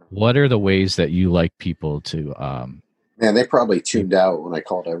 what are the ways that you like people to, man, they probably tuned out when I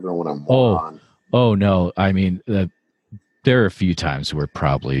called everyone a moron. Oh no. I mean, there are a few times where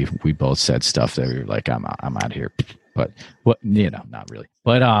probably we both said stuff that we were like, I'm out here, but not really.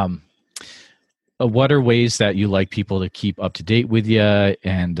 But what are ways that you like people to keep up to date with you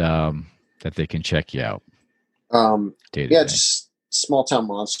and that they can check you out? Just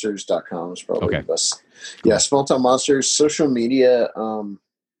smalltownmonsters.com is probably the best. Cool. Yeah, Small Town Monsters, social media. I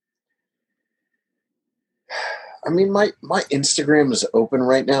mean, my Instagram is open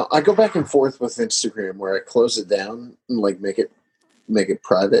right now. I go back and forth with Instagram where I close it down and like make it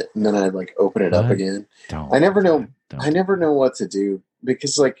private, and then I like open it up again. I never know what to do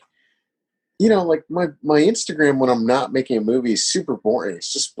because like, like my Instagram when I'm not making a movie is super boring.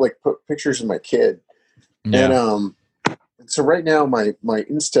 It's just like put pictures of my kid. Yeah. And so right now my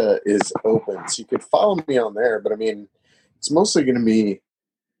Insta is open, so you could follow me on there. But I mean, it's mostly going to be,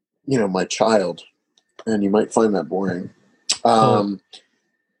 my child. And you might find that boring. I'm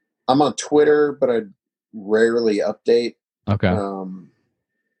on Twitter, but I rarely update. Okay. To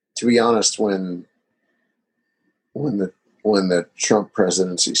be honest, when the Trump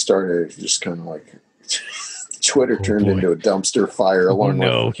presidency started, it just kind of like Twitter turned into a dumpster fire.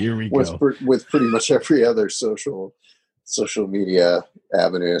 With pretty much every other social media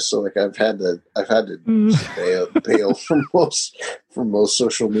avenue. So like I've had to bail from most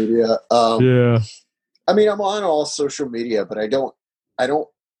social media. I mean, I'm on all social media, but I don't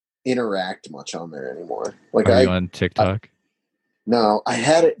interact much on there anymore. Like, are you on TikTok? No, I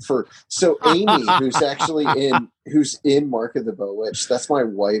had it so Amy, who's in Mark of the Bewitched. That's my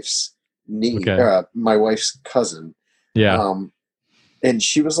wife's niece, my wife's cousin. Yeah. And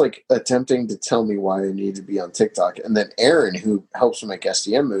she was like attempting to tell me why I need to be on TikTok. And then Aaron, who helps me make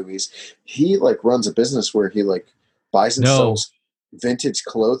SDM movies, he like runs a business where he like buys and sells vintage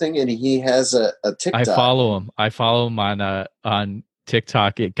clothing, and he has a TikTok. I follow him on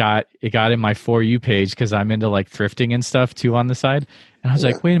TikTok. It got in my For You page because I'm into like thrifting and stuff too on the side. And I was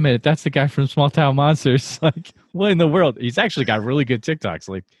like, wait a minute, that's the guy from Small Town Monsters. Like, what in the world? He's actually got really good TikToks.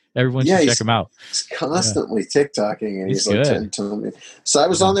 Like, everyone should check him out. He's constantly TikToking, and he's like telling me. So I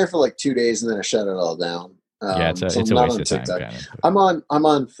was on there for like 2 days, and then I shut it all down. It's a waste of time. Kind of. I'm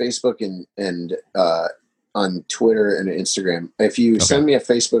on Facebook and on Twitter and Instagram. If you send me a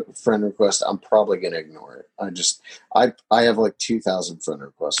Facebook friend request, I'm probably going to ignore it. I have like 2,000 friend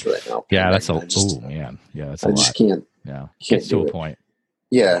requests right now. Yeah, that's that's a lot. I just can't. Yeah, can't do a point.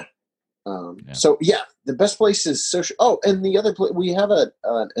 Yeah. So the best place is social. Oh, and the other place, we have an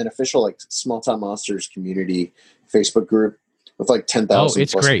official like Small Town Monsters community Facebook group with like 10,000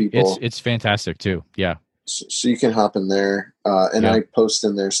 it's plus great. people. It's fantastic too. Yeah. So you can hop in there, and I post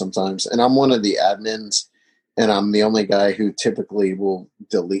in there sometimes. And I'm one of the admins, and I'm the only guy who typically will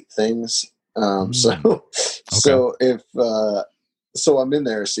delete things. So I'm in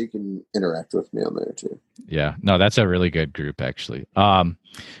there, so you can interact with me on there too. Yeah, no, that's a really good group actually. So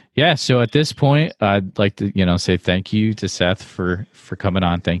at this point, I'd like to, say thank you to Seth for coming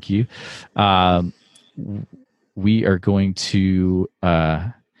on. Thank you. We are going to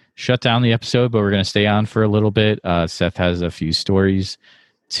shut down the episode, but we're going to stay on for a little bit. Seth has a few stories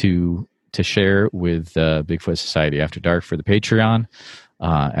to share with Bigfoot Society After Dark for the Patreon.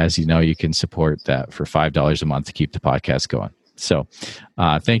 As you know, you can support that for $5 a month to keep the podcast going. So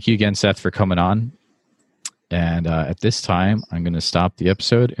thank you again, Seth, for coming on. And at this time, I'm going to stop the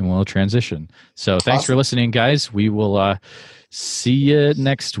episode and we'll transition. So thanks for listening, guys. We will see you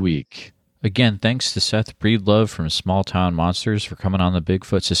next week. Again, thanks to Seth Breedlove from Small Town Monsters for coming on the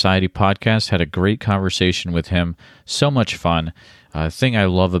Bigfoot Society podcast. Had a great conversation with him. So much fun. The thing I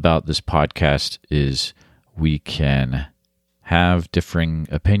love about this podcast is we can have differing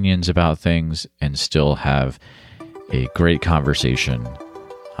opinions about things and still have a great conversation.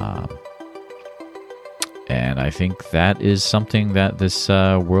 And I think that is something that this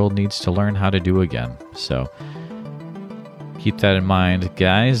world needs to learn how to do again. So keep that in mind,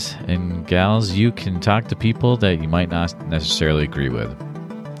 guys and gals. You can talk to people that you might not necessarily agree with.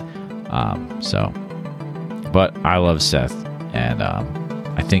 But I love Seth, and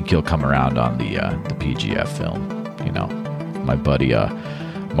I think he'll come around on the PGF film. You know, my buddy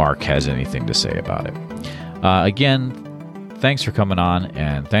Mark has anything to say about it. Again, thanks for coming on,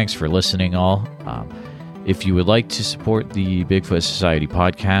 and thanks for listening, all. If you would like to support the Bigfoot Society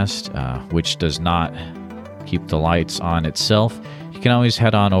podcast, which does not keep the lights on itself, you can always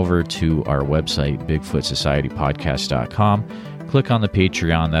head on over to our website, BigfootSocietyPodcast.com. Click on the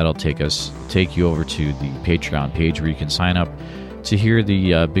Patreon. That'll take you over to the Patreon page where you can sign up to hear the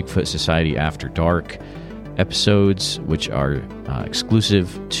Bigfoot Society After Dark episodes, which are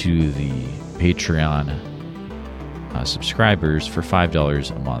exclusive to the Patreon subscribers for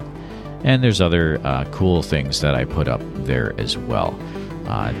 $5 a month. And there's other cool things that I put up there as well.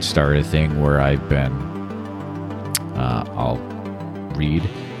 I started a thing where I've been, I'll read a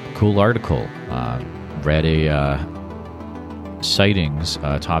cool article, read a sightings,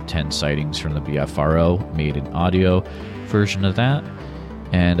 top 10 sightings from the BFRO, made an audio version of that,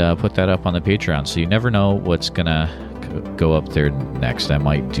 and put that up on the Patreon. So you never know what's going to go up there next. I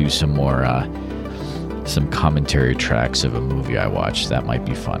might do some more, some commentary tracks of a movie I watched. That might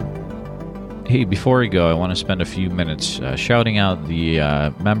be fun. Hey, before we go, I want to spend a few minutes shouting out the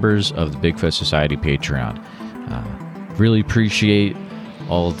members of the Bigfoot Society Patreon. Really appreciate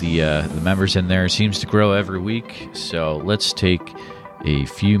all the members in there. It seems to grow every week, so let's take a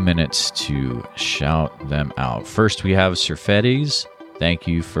few minutes to shout them out. First, we have Surfettes. Thank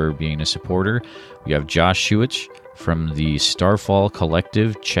you for being a supporter. We have Josh Shuich from the Starfall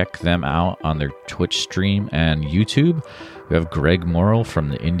Collective. Check them out on their Twitch stream and YouTube. We have Greg Morrill from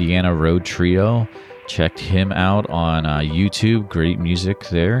the Indiana Road Trio. Checked him out on YouTube. Great music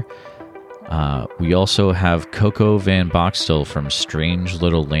there. We also have Coco Van Boxtel from Strange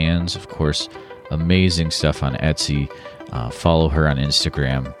Little Lands. Of course, amazing stuff on Etsy. Follow her on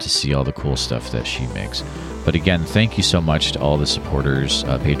Instagram to see all the cool stuff that she makes. But again, thank you so much to all the supporters,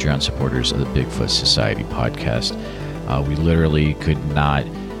 Patreon supporters of the Bigfoot Society podcast. We literally could not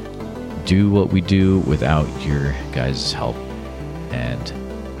do what we do without your guys' help. And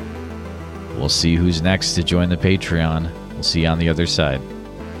we'll see who's next to join the Patreon. We'll see you on the other side.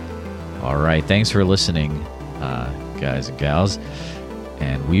 All right, thanks for listening, guys and gals.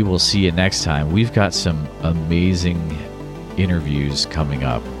 And we will see you next time. We've got some amazing interviews coming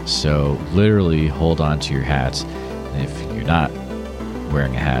up. So literally hold on to your hats. And if you're not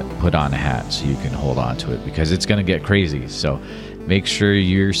wearing a hat, put on a hat so you can hold on to it, because it's going to get crazy. So make sure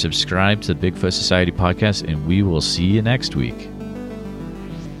you're subscribed to the Bigfoot Society podcast, and we will see you next week.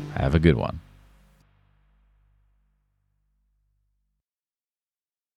 Have a good one.